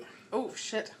off at you. Oh,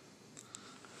 shit.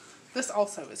 This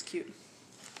also is cute.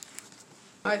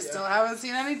 I still haven't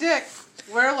seen any dick.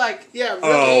 We're like Yeah, really.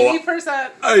 Oh. 80%.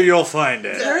 Oh, you'll find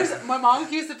it. My mom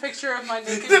keeps a picture of my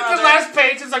naked The brother. last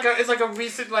page is like a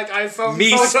recent like iPhone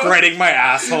Me photo. spreading my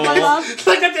asshole. My mom,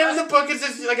 Like at the end of the book, it's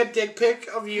just like a dick pic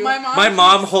of you. my mom. My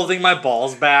mom holding my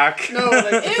balls back. No,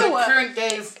 like it's Ew. a current day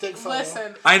dick photo.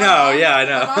 Listen. I my know, mom- yeah, I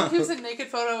know. My mom keeps a naked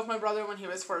photo of my brother when he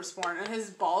was first born, and his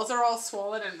balls are all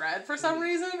swollen and red for some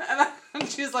reason. And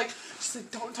she's like,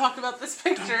 don't talk about this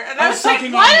picture. And I I'm was like,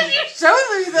 sucking why on did you show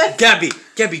me this?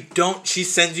 Gabby, don't. She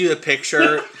sends you the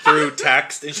picture through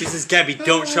text, and she says, Gabby,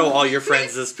 don't show all your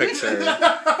friends this picture.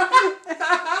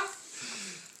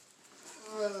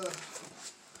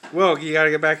 Whoa, you gotta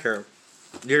get back here.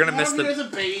 You're gonna miss Have you as the. a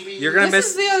baby. You're gonna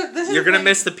This miss. is the. This is You're gonna the-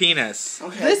 miss the penis.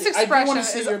 Okay, This I do expression wanna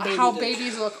see is your baby how dick.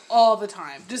 babies look all the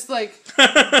time. Just like,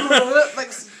 like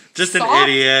Just an soft-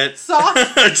 idiot.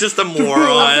 soft, Just a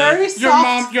moron. very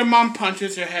soft. Your mom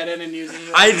punches her head in and uses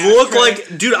it. I as an look ashtray.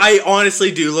 like, dude. I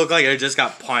honestly do look like I just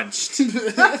got punched.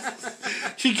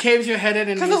 She caves your head in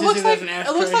and Because uses it looks it like as an it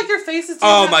ashtray. looks like your face is doing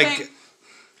Oh that my thing. god.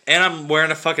 And I'm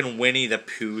wearing a fucking Winnie the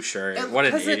Pooh shirt. What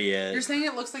an 'cause idiot. You're saying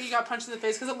it looks like you got punched in the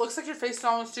face because it looks like your face is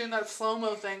almost doing that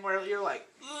slow-mo thing where you're like,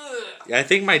 ugh. Yeah, I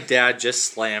think my dad just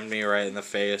slammed me right in the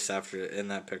face after in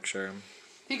that picture.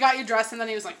 He got you dressed and then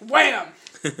he was like, wham!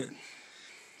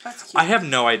 That's cute. I have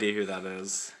no idea who that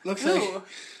is. Looks like Ooh.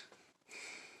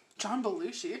 John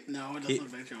Belushi. no, it doesn't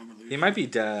look like John Belushi. He might be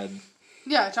dead.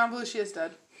 Yeah, John Belushi is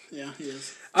dead. Yeah, he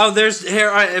is. Oh, there's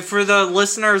here for the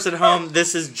listeners at home.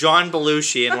 This is John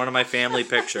Belushi in one of my family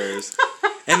pictures,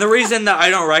 and the reason that I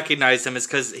don't recognize him is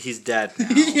because he's dead now.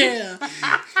 Yeah.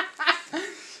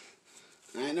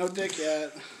 I ain't no dick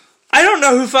yet. I don't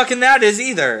know who fucking that is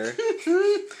either.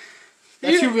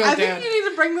 That's your real I dad. think you need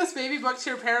to bring this baby book to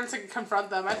your parents and confront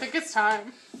them. I think it's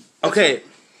time. Okay,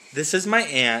 this is my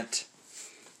aunt.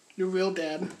 Your real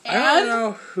dad. I don't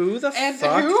know who the and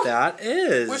fuck who? that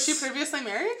is. Was she previously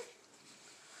married?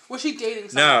 Was she dating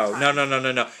someone?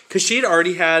 No. Because she'd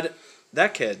already had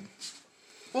that kid.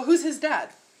 Well, who's his dad?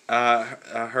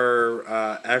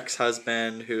 Her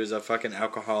ex-husband, who's a fucking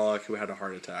alcoholic who had a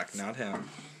heart attack. Not him.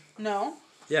 No.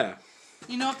 Yeah.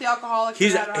 You know if the alcoholic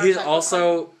He's had a heart he's attack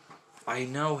also. I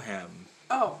know him.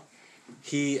 Oh.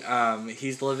 He's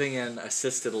living in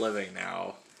assisted living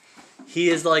now. He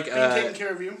is like Being taken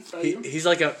care of you. By you. he's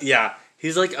like a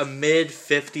he's like a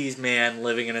mid-50s man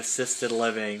living in assisted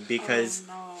living because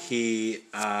Oh, no. he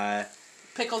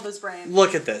Pickled his brain.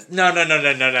 look at this. No.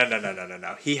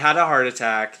 He had a heart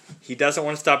attack. He doesn't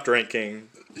want to stop drinking.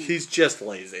 He's just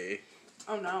lazy.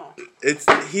 Oh no. He's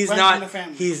Runs in not the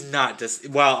family. he's not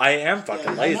well, I am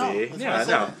fucking Yeah, I know. lazy. That's Yeah, why I I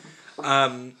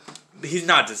said know. He's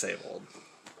not disabled.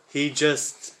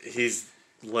 He's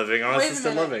living on Wait a assisted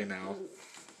minute. living now.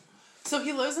 So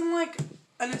he lives in like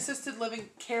an assisted living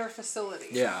care facility.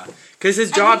 Yeah, because his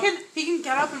And job he can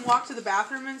get up and walk to the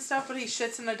bathroom and stuff, but he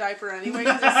shits in a diaper anyway. he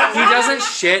doesn't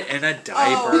shit in a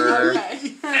diaper. Oh,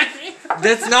 okay.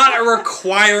 That's not a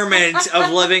requirement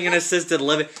of living in assisted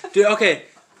living. Dude, okay,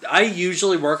 I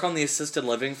usually work on the assisted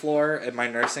living floor at my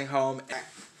nursing home.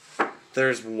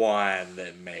 There's one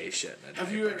that may shit in a Have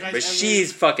diaper, you guys but ever-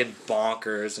 she's fucking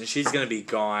bonkers, and she's gonna be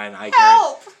gone.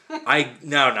 Help!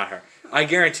 No, not her. I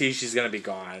guarantee she's gonna be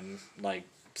gone like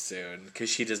soon because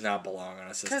she does not belong on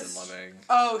assisted living.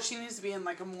 Oh, she needs to be in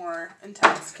like a more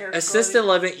intense care. Assisted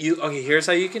living, okay, here's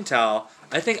how you can tell.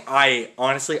 I think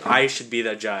I should be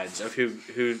the judge of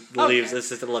who leaves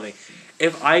assisted living.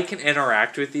 If I can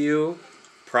interact with you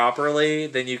properly,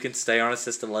 then you can stay on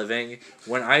assisted living.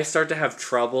 When I start to have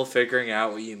trouble figuring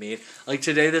out what you mean, like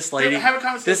today this lady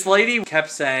kept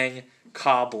saying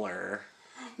cobbler.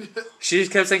 She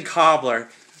just kept saying cobbler.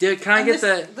 Yeah, can I get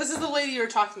This is the lady you were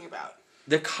talking about.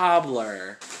 The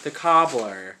cobbler.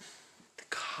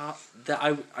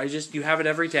 You have it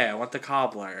every day. I want the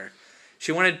cobbler.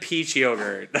 She wanted peach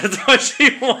yogurt. That's what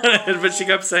she wanted, but she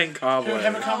kept saying cobbler.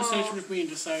 Have a conversation with me and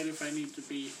decide if I need to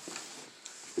be.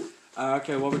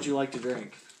 Okay, what would you like to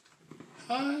drink?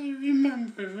 I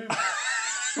remember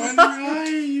when I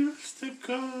used to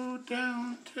go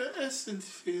down to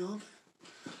Essenfield,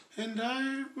 and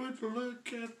I would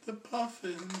look at the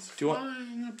puffins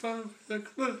flying above the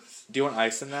cliffs. Do you want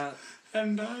ice in that?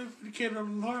 And I would get a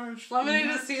large Lemonade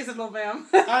is seasonal, ma'am.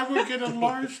 I would get a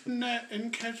large net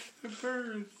and catch the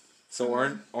birds. So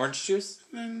orange juice?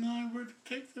 Then I would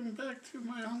take them back to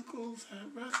my uncle's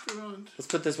restaurant. Let's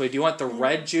put it this way. Do you want the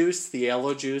red juice, the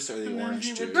yellow juice, or the orange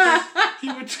juice? He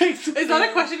would take the Is that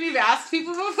a question you've asked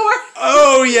people before?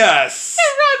 Oh, yes.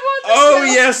 Oh,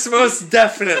 yes, most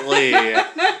definitely.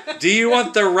 Do you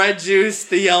want the red juice,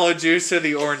 the yellow juice, or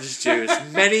the orange juice?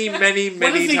 Many What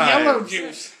is the times. yellow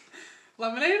juice?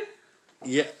 Lemonade?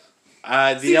 Yeah.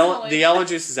 The yellow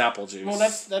juice is apple juice. Well,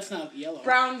 that's not yellow.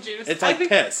 Brown juice. It's like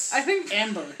piss. I think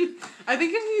Amber. I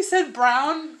think if you said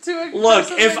brown to a Look,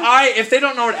 person, if they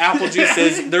don't know what apple juice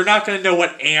is, they're not going to know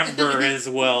what amber is,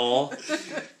 Will.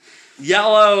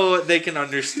 Yellow, they can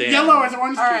understand. Yellow is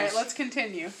orange juice. Alright, let's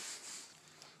continue.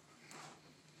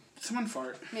 Someone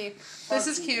fart. Me. This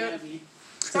is Fucking cute. Abby.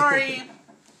 Sorry. I'm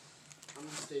gonna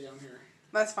stay down here.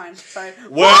 That's fine. Sorry.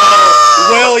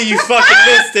 Will, you fucking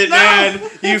missed it, man.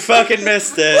 You fucking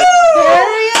missed it.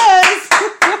 There he is!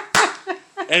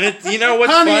 And you know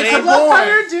what's Honey, funny? it's a I love how boy.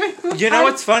 you're doing. You know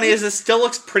what's funny is it still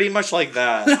looks pretty much like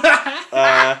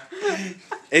that.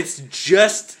 It's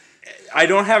just I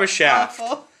don't have a shaft.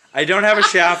 Awful. I don't have a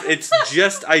shaft. It's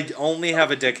just I only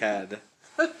have a dickhead.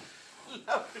 No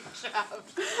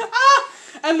shaft.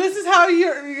 And this is how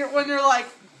you're when you're like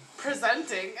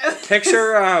presenting.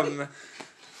 Picture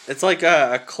it's like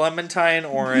a clementine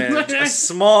orange, a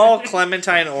small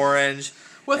clementine orange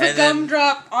With a and then-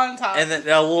 gumdrop on top. and then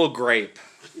a little grape.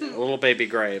 A little baby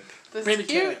grape. This Baby is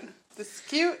cute. carrot. This is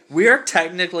cute. We are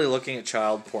technically looking at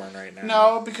child porn right now.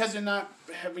 No, because they're not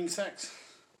having sex.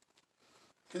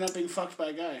 They're not being fucked by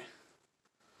a guy.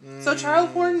 So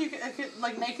child porn, you can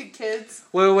like naked kids.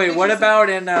 Wait, what Pictures of- about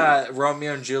in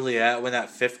Romeo and Juliet when that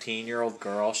 15-year-old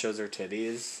girl shows her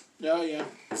titties? Oh, yeah.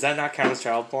 Does that not count as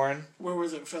child porn? Where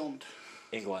was it filmed?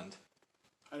 England.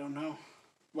 I don't know.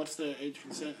 What's the age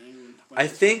consent in England? I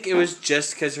think it was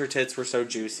just because her tits were so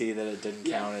juicy that it didn't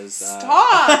count as...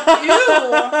 Stop!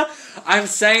 Ew! I'm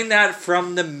saying that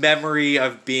from the memory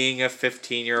of being a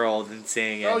 15-year-old and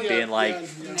seeing it and being like,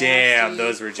 damn, Nasty.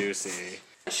 those were juicy.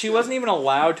 She wasn't even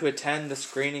allowed to attend the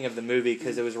screening of the movie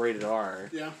because it was rated R.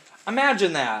 Yeah.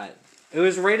 Imagine that. It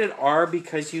was rated R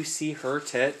because you see her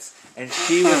tits, and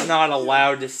she was not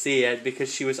allowed to see it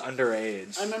because she was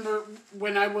underage. I remember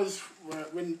when I was...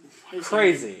 when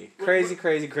Crazy.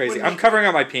 When I'm covering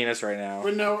up my penis right now.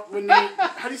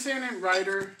 How do you say her name?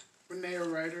 Renee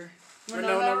Ryder?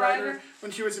 Winona Ryder?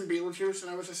 When she was in Beetlejuice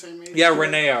and I was the same age. Yeah, She was-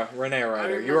 Renee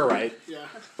Ryder. You were right. Yeah.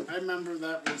 I remember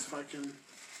that was fucking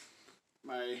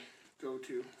my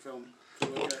go-to film. to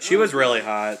look at. She was really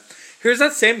hot. Here's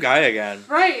that same guy again.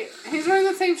 Right. He's wearing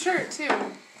the same shirt too.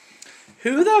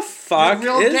 Who the fuck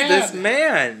Your real is dad. this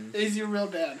man? Is your real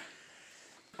dad?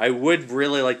 I would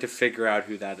really like to figure out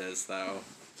who that is, though.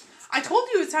 I told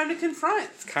you it's time to confront.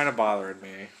 It's kind of bothering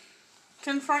me.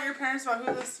 Confront your parents about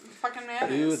who this fucking man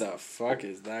Who is. the fuck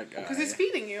is that guy? Because he's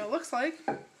feeding you, it looks like.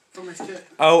 From his kid.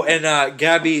 Oh, and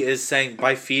Gabby is saying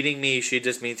by feeding me, she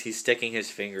just means he's sticking his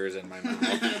fingers in my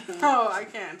mouth. Oh, I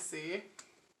can't see.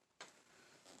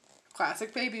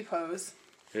 Classic baby pose.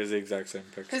 Here's the exact same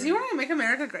picture. Is he wearing a Make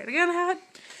America Great Again hat?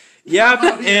 Yep,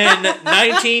 in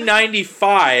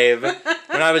 1995,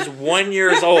 when I was 1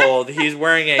 year old, he's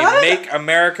wearing a That is- Make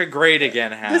America Great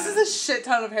Again hat. This is a shit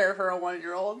ton of hair for a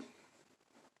 1-year-old.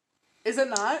 Is it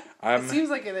not? I'm- It seems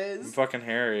like it I'm is. fucking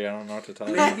hairy. I don't know what to tell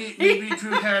you. Maybe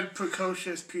Drew had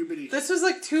precocious puberty. This was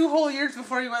like 2 whole years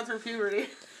before he went through puberty.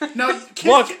 No,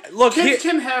 kids, Look, kids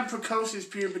here- can have precocious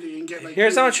puberty and get like.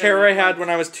 Here's how much puberty hair I at, had like, when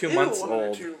I was 2 months Ew. 1 or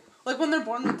old. 2. Like when they're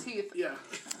born with teeth. Yeah.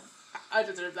 I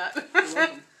deserve that. You're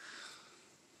welcome.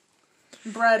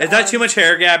 Bread Is that arms. too much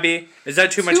hair, Gabby? Is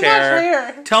that too much hair?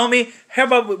 hair. Tell me, how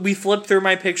about we flip through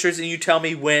my pictures and you tell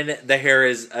me when the hair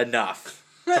is enough?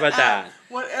 How about that?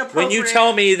 What When you appropriate-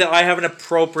 tell me that I have an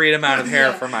appropriate amount of hair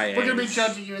Yeah, for my age. We're gonna be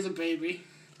judging you as a baby.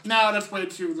 No, that's way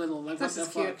too little. Like, This what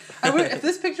is the cute. fuck? If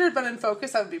this picture had been in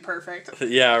focus, that would be perfect.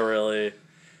 Yeah, really.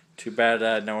 Too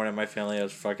bad no one in my family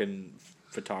has fucking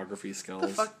photography skills. The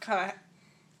fuck kind of...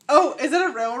 Oh, is it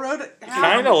a railroad?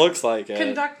 Kind of looks like it.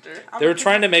 Conductor. They were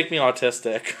trying to make me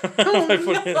autistic. Oh, By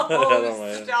putting that on my no,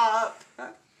 head. stop.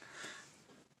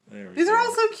 There we These go. are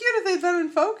all so cute if they've been in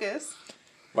focus.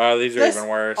 Wow, these are This, even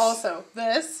worse. Also,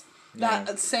 this, Yeah.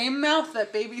 that same mouth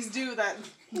that babies do, that...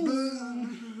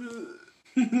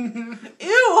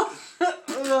 Ew!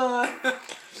 Ugh.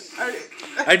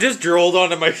 I just drooled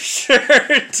onto my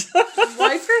shirt.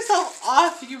 Wipe yourself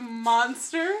off, you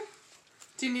monster.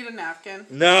 Do you need a napkin?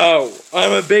 No,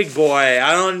 I'm a big boy.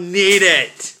 I don't need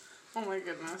it. Oh my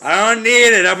goodness. I don't need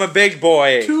it. I'm a big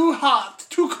boy. Too hot.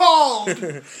 Too cold.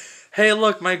 Hey,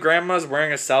 look, my grandma's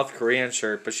wearing a South Korean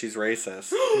shirt, but she's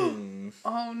racist.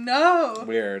 Oh no.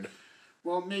 Weird.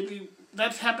 Well, maybe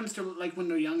that happens to like when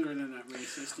they're younger and they're not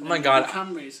racist. And Oh my then God. They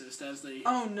become racist as they.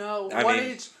 Oh no. I what mean,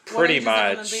 age? What pretty age is it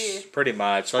gonna much. be? Pretty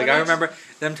much. Like, What I age- remember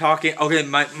them talking. Okay,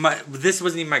 my this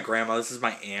wasn't even my grandma. This is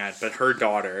my aunt, but her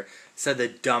daughter said the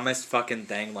dumbest fucking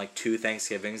thing like 2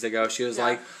 Thanksgivings ago. She was Yeah.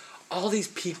 like, all these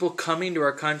people coming to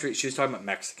our country. She was talking about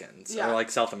Mexicans Yeah. or like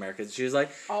South Americans. She was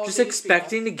like, All just these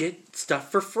expecting to get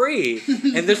stuff for free.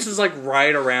 And this was like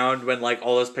right around when like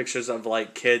all those pictures of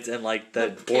like kids in like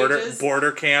the The border cages.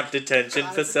 border camp detention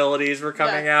God. facilities were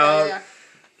coming Yeah, out. yeah.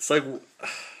 It's like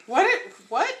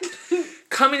What?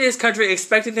 coming to this country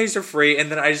expecting things for free,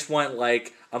 and then I just want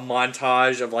like a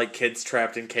montage of like kids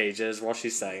trapped in cages while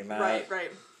she's saying that.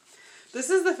 Right. This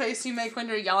is the face you make when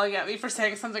you're yelling at me for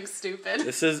saying something stupid.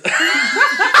 This is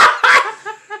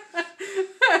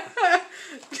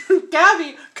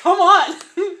Gabby, come on.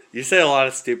 you say a lot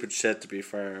of stupid shit. To be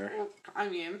fair, I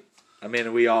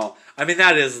mean, we all. I mean,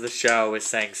 that is the show is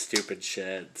saying stupid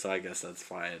shit, so I guess that's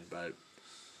fine. But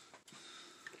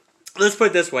let's put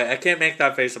it this way: I can't make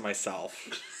that face of myself,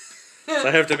 so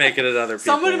I have to make it at other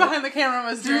people. somebody behind the camera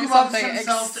was doing Who loves something.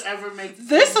 himself to ever make?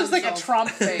 This looks like a himself- Trump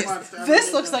face. wants to ever This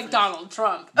make looks that like face. Donald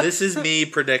Trump. This is me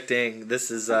predicting.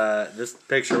 This is this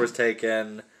picture was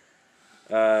taken.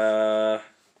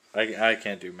 I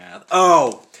can't do math.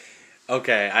 Oh,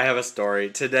 okay. I have a story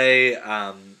today.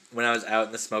 When I was out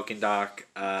in the smoking dock,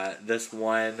 this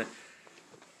one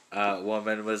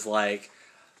woman was like,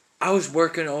 I was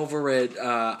working over at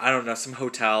I don't know, some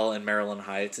hotel in Maryland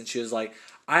Heights, and she was like,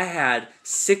 I had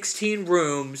 16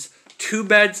 rooms, 2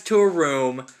 beds to a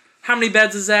room. How many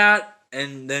beds is that?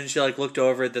 And then she like looked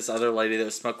over at this other lady that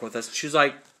was smoking with us. And she was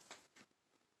like,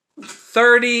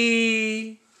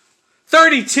 32.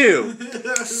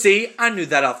 See, I knew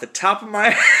that off the top of my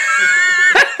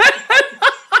head.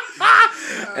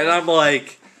 And I'm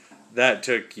like, that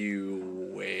took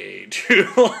you way too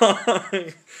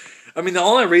long. I mean, the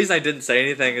only reason I didn't say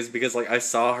anything is because like I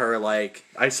saw her like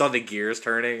I saw the gears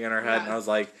turning in her head, and I was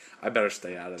like, I better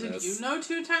stay out of Did this. you know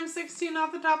 2 times 16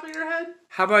 off the top of your head?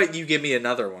 How about you give me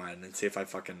another one and see if I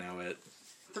fucking know it?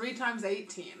 3 times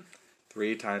 18.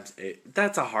 3 times 8.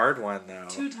 That's a hard one though.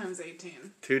 2 times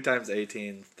 18. 2 times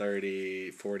 18,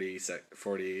 30,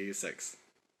 46.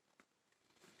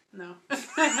 No.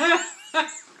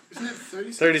 Isn't it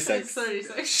 36? 36.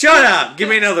 36. Shut up! Give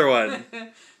me another one.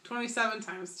 27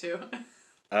 times 2.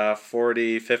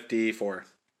 40, 54.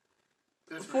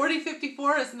 40,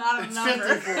 54 is not a It's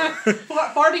number. 54.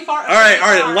 44. All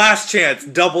right, last chance.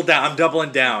 Double down. I'm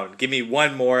doubling down. Give me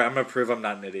one more. I'm gonna prove I'm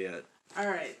not an idiot.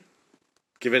 Alright.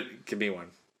 Give me one.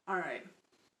 Alright.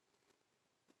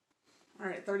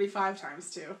 Alright, 35 times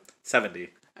 2. 70.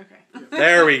 Okay.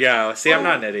 There we go. See, I'm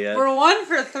not an idiot. We're 1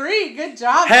 for 3. Good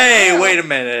job. Hey, wait a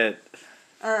minute.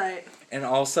 Alright. And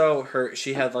also,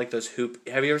 she had like those hoop.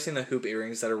 Have you ever seen the hoop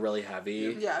earrings that are really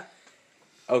heavy? Yeah.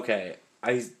 Okay,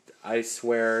 I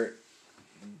swear,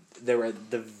 they were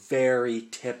at the very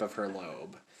tip of her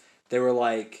lobe. They were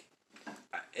like,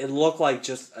 it looked like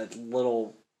just a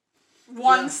little.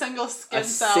 One single skin A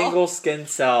cell. single skin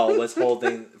cell was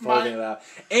holding it up,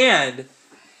 and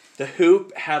the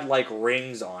hoop had like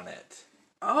rings on it.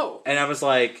 Oh. And I was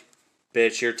like,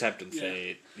 "Bitch, you're tempting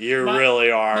fate. You My-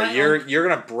 really are. my You're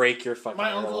gonna break your fucking."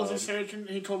 My uncle is a earlobe." surgeon.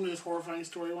 He told me this horrifying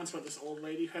story once about this old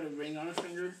lady who had a ring on her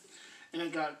finger, and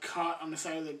it got caught on the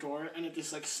side of the door, and it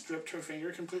just like stripped her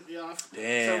finger completely off. So it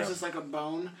Damn. was just like a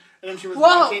bone, and then she was Whoa.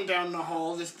 walking down the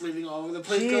hall, just bleeding all over the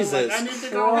place. Jesus Going like, I need to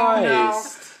go home now.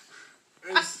 Christ.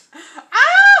 It's-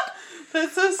 Ah!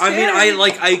 That's so I scary.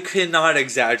 mean, I cannot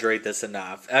exaggerate this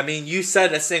enough. I mean, you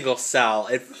said a single cell.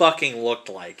 It fucking looked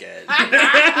like it.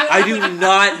 I do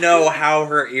not know how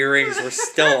her earrings were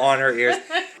still on her ears.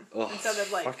 Ugh, Instead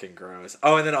of, like- fucking gross.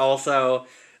 Oh, and then also,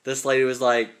 this lady was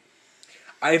like,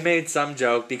 I made some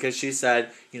joke because she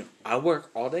said, I work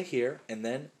all day here, and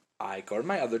then I go to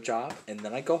my other job, and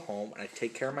then I go home, and I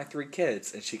take care of my 3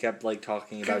 kids. And she kept, like,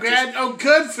 talking about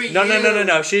good for you.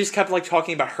 No. She just kept, like,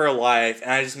 talking about her life,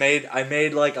 and I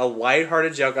made, like, a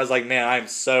lighthearted joke. I was like, man, I'm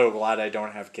so glad I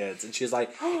don't have kids. And she's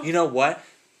like, you know what?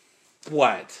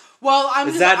 What? Well, I'm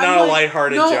Is just, that I'm not a like,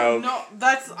 lighthearted joke? No,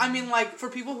 that's, I mean, like, for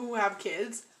people who have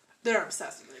kids, they're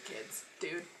obsessed with their kids,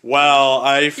 dude. Well,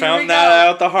 I we found go. that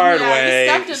out the hard Yeah, you way.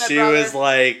 stepped in it, She brother. was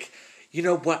like, you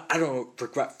know what? I don't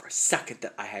regret for a second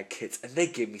that I had kids, and they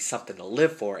gave me something to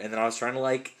live for. And then I was trying to,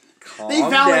 like, calm They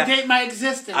down. validate my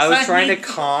existence. I was trying to mean-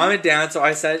 calm it down, so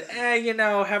I said, having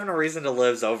a reason to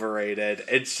live's overrated.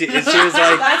 And she was like,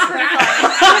 That's pretty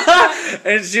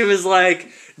funny. and she was like,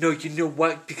 no, you know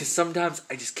what? Because sometimes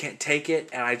I just can't take it,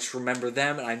 and I just remember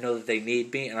them, and I know that they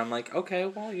need me. And I'm like, okay,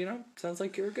 well, sounds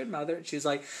like you're a good mother. And she's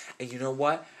like, and you know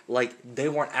what? Like, they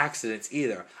weren't accidents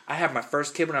either. I had my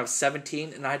first kid when I was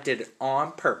 17, and I did it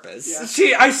on purpose.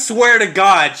 Yeah. I swear to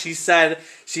God, she said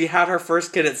she had her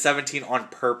first kid at 17 on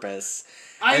purpose.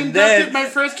 I And inducted then- my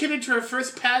first kid into her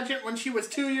first pageant when she was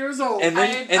 2 years old. And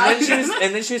then,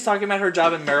 and then she was talking about her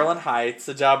job in Maryland Heights,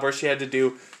 a job where she had to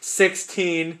do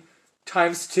 16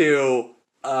 times 2,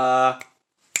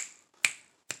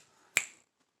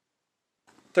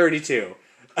 32.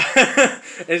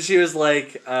 And she was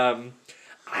like,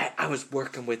 I was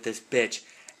working with this bitch,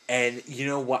 and you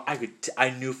know what? I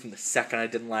knew from the second I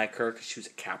didn't like her because she was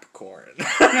a Capricorn. That's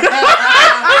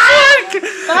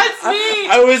me.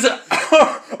 I was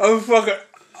fucking.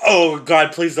 Oh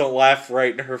God! Please don't laugh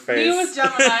right in her face. Me with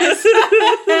Geminis.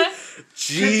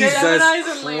 Jesus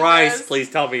Geminis and Libras. Christ!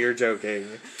 Please tell me you're joking.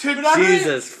 Whenever-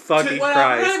 Jesus fucking Whenever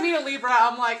Christ! I meet a Libra,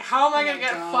 I'm like, how am I gonna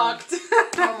get God. fucked? Oh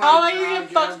how am I my gonna God, get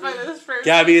fucked by Gabby. this person?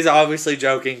 Gabby is obviously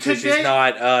joking because she's Today-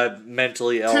 not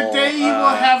mentally ill. Today you will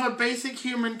have a basic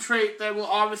human trait that will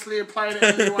obviously apply to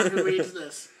everyone who reads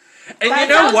this. And That you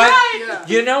know sounds what? right. Yeah.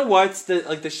 You know what's the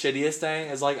shittiest thing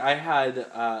is I had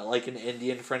like an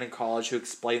Indian friend in college who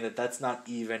explained that that's not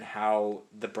even how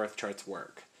the birth charts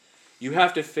work. You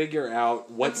have to figure out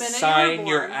what The minute you were sign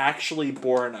you're born. actually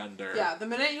born under. Yeah, the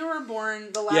minute you were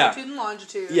born, the Yeah. latitude and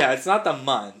longitude. Yeah, it's not the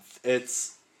month.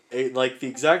 It's like the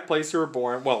exact place you were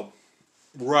born. Well,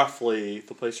 roughly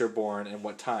the place you were born and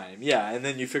what time. Yeah, and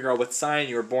then you figure out what sign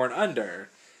you were born under.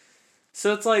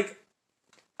 So it's like,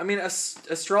 I mean,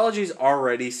 astrology is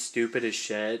already stupid as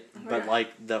shit, but Okay.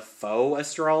 like the faux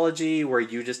astrology where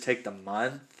you just take the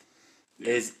month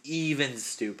is even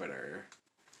stupider.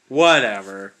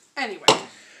 Whatever. Anyway.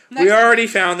 We already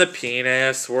found the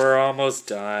penis. We're almost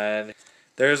done.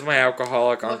 There's my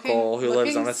alcoholic uncle who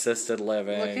lives on assisted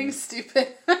living. Looking stupid.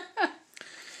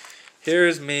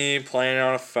 Here's me playing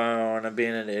on a phone. I'm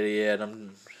being an idiot.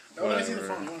 I'm Oh, I see the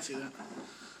whatever. phone. I want to see that.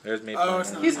 There's me. Oh, playing it's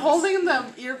on not. a He's phone. holding the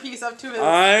earpiece up to his,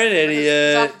 I'm an his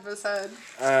idiot. top of his head.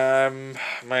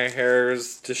 My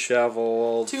hair's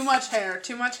disheveled. Too much hair.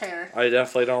 Too much hair. I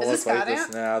definitely don't Is look this like Fat this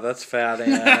Ant? now. That's Fat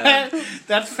Ant.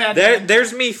 That's fat.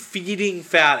 There's me feeding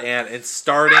Fat Ant and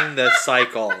starting the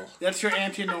cycle. That's your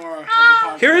Auntie Nora. Of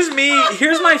the podcast.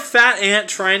 Here's my Fat Ant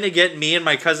trying to get me and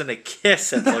my cousin to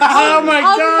kiss. It looks Oh like. my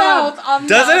On God. the mouth. On the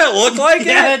Doesn't mouth. it look like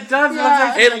Yeah, it? it does. Yeah.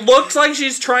 Look like It looks like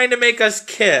she's trying to make us It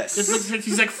kiss. looks like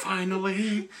she's like,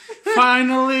 finally.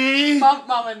 Finally.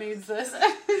 Mama needs this.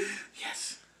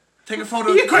 Yes. Take a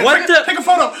photo. You- Quick, What quick, the- take a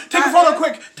photo. Take a photo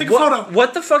quick. Take a photo.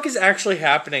 What the fuck is actually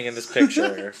happening in this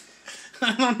picture?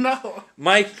 I don't know.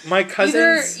 My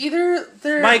cousin's Either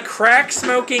they're my crack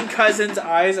smoking cousin's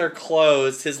eyes are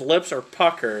closed, his lips are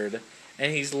puckered,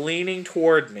 and he's leaning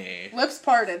toward me. lips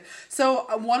parted. So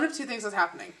one of two things is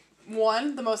happening.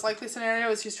 One, the most likely scenario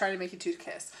is she's trying to make you two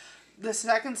kiss. The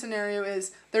second scenario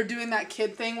is they're doing that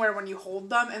kid thing where when you hold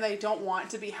them and they don't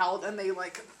want to be held and they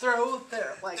like throw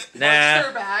their like arch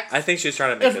their backs. I think she's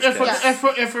trying to make If us we're, kiss. Yeah.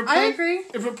 if we're I playing, agree.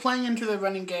 if we're playing into the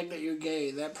running gag that you're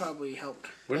gay, that probably helped.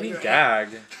 What do you mean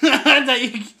That gag? that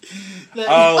you, that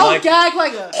Oh, Oh, like gag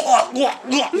like go.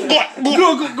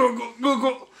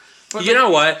 But you know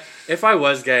what? If I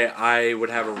was gay, I would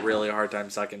have a really hard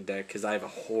time sucking dick because I have a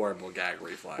horrible gag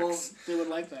reflex. Well, they would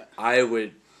like that. I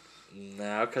would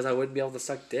no, because I wouldn't be able to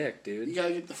suck dick, You dude.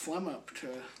 gotta get the phlegm up to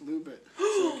lube it so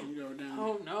it can go down.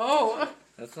 Oh no.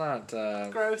 That's not.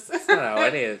 Gross. That's not how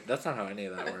any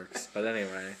of that works. But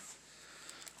anyway,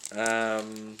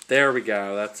 there we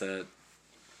go. That's it.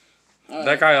 Alright.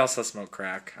 That guy also smoked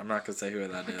crack. I'm not gonna say who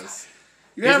that is.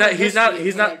 You He's have not- a he's not- history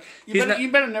he's of not- crack. he's not-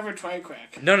 You better never try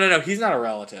crack. No. He's not a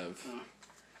relative.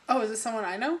 Oh, is this someone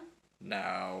I know?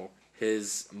 No.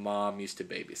 His mom used to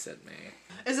babysit me.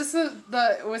 Is this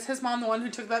was his mom the one who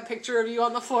took that picture of you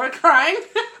on the floor crying?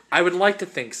 I would like to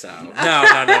think so. No.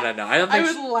 I don't I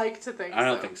think. would like to think. I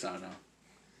don't so. think so. No.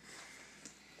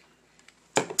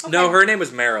 No, her name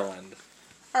was Maryland.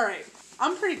 All right,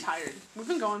 I'm pretty tired. We've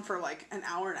been going for like an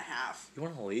hour and a half. You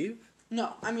want to leave?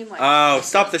 No, I mean like. Oh,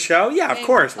 stop the show? Yeah, of Same-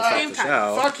 course we'll same stop the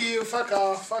time. show. Fuck you, fuck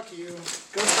off, fuck you. Go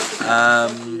fuck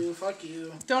yourself. Fuck you, fuck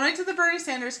you. Donate to the Bernie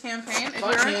Sanders campaign if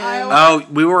Fuck you're in him. Iowa. Oh,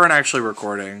 we weren't actually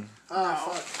recording. Oh,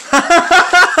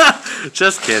 fuck.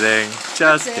 Just kidding.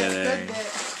 Just Good kidding. bit.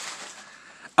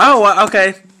 Oh,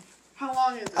 okay. How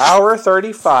long is it? Hour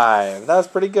 35. That was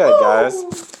pretty good, guys.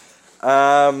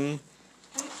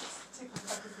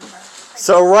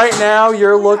 So right now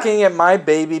you're looking at my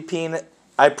baby peanut.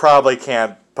 I probably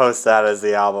can't post that as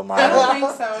the album I art. don't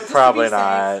think so. Just Probably to be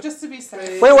not. Safe. Just to be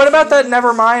safe. Wait, what about that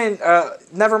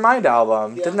Nevermind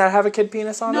album? Didn't that have a kid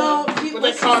penis on No, it? But they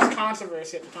let's, caused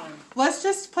controversy at the time. let's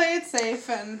just play it safe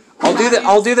and.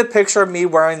 I'll do the picture of me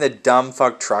wearing the dumb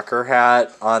fuck trucker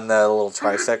hat on the little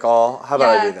tricycle. How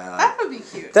about I do that? That would be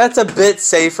cute. That's a bit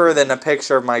safer than a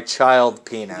picture of my child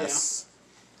penis.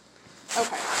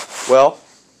 Okay. Well,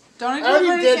 Donate I to the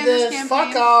already Bernie did Sanders this. campaign.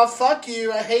 Fuck off. Fuck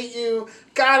you. I hate you.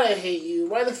 God, I hate you.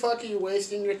 Why the fuck are you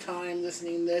wasting your time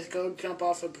listening to this? Go jump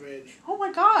off a bridge. Oh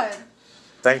my god.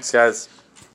 thanks guys.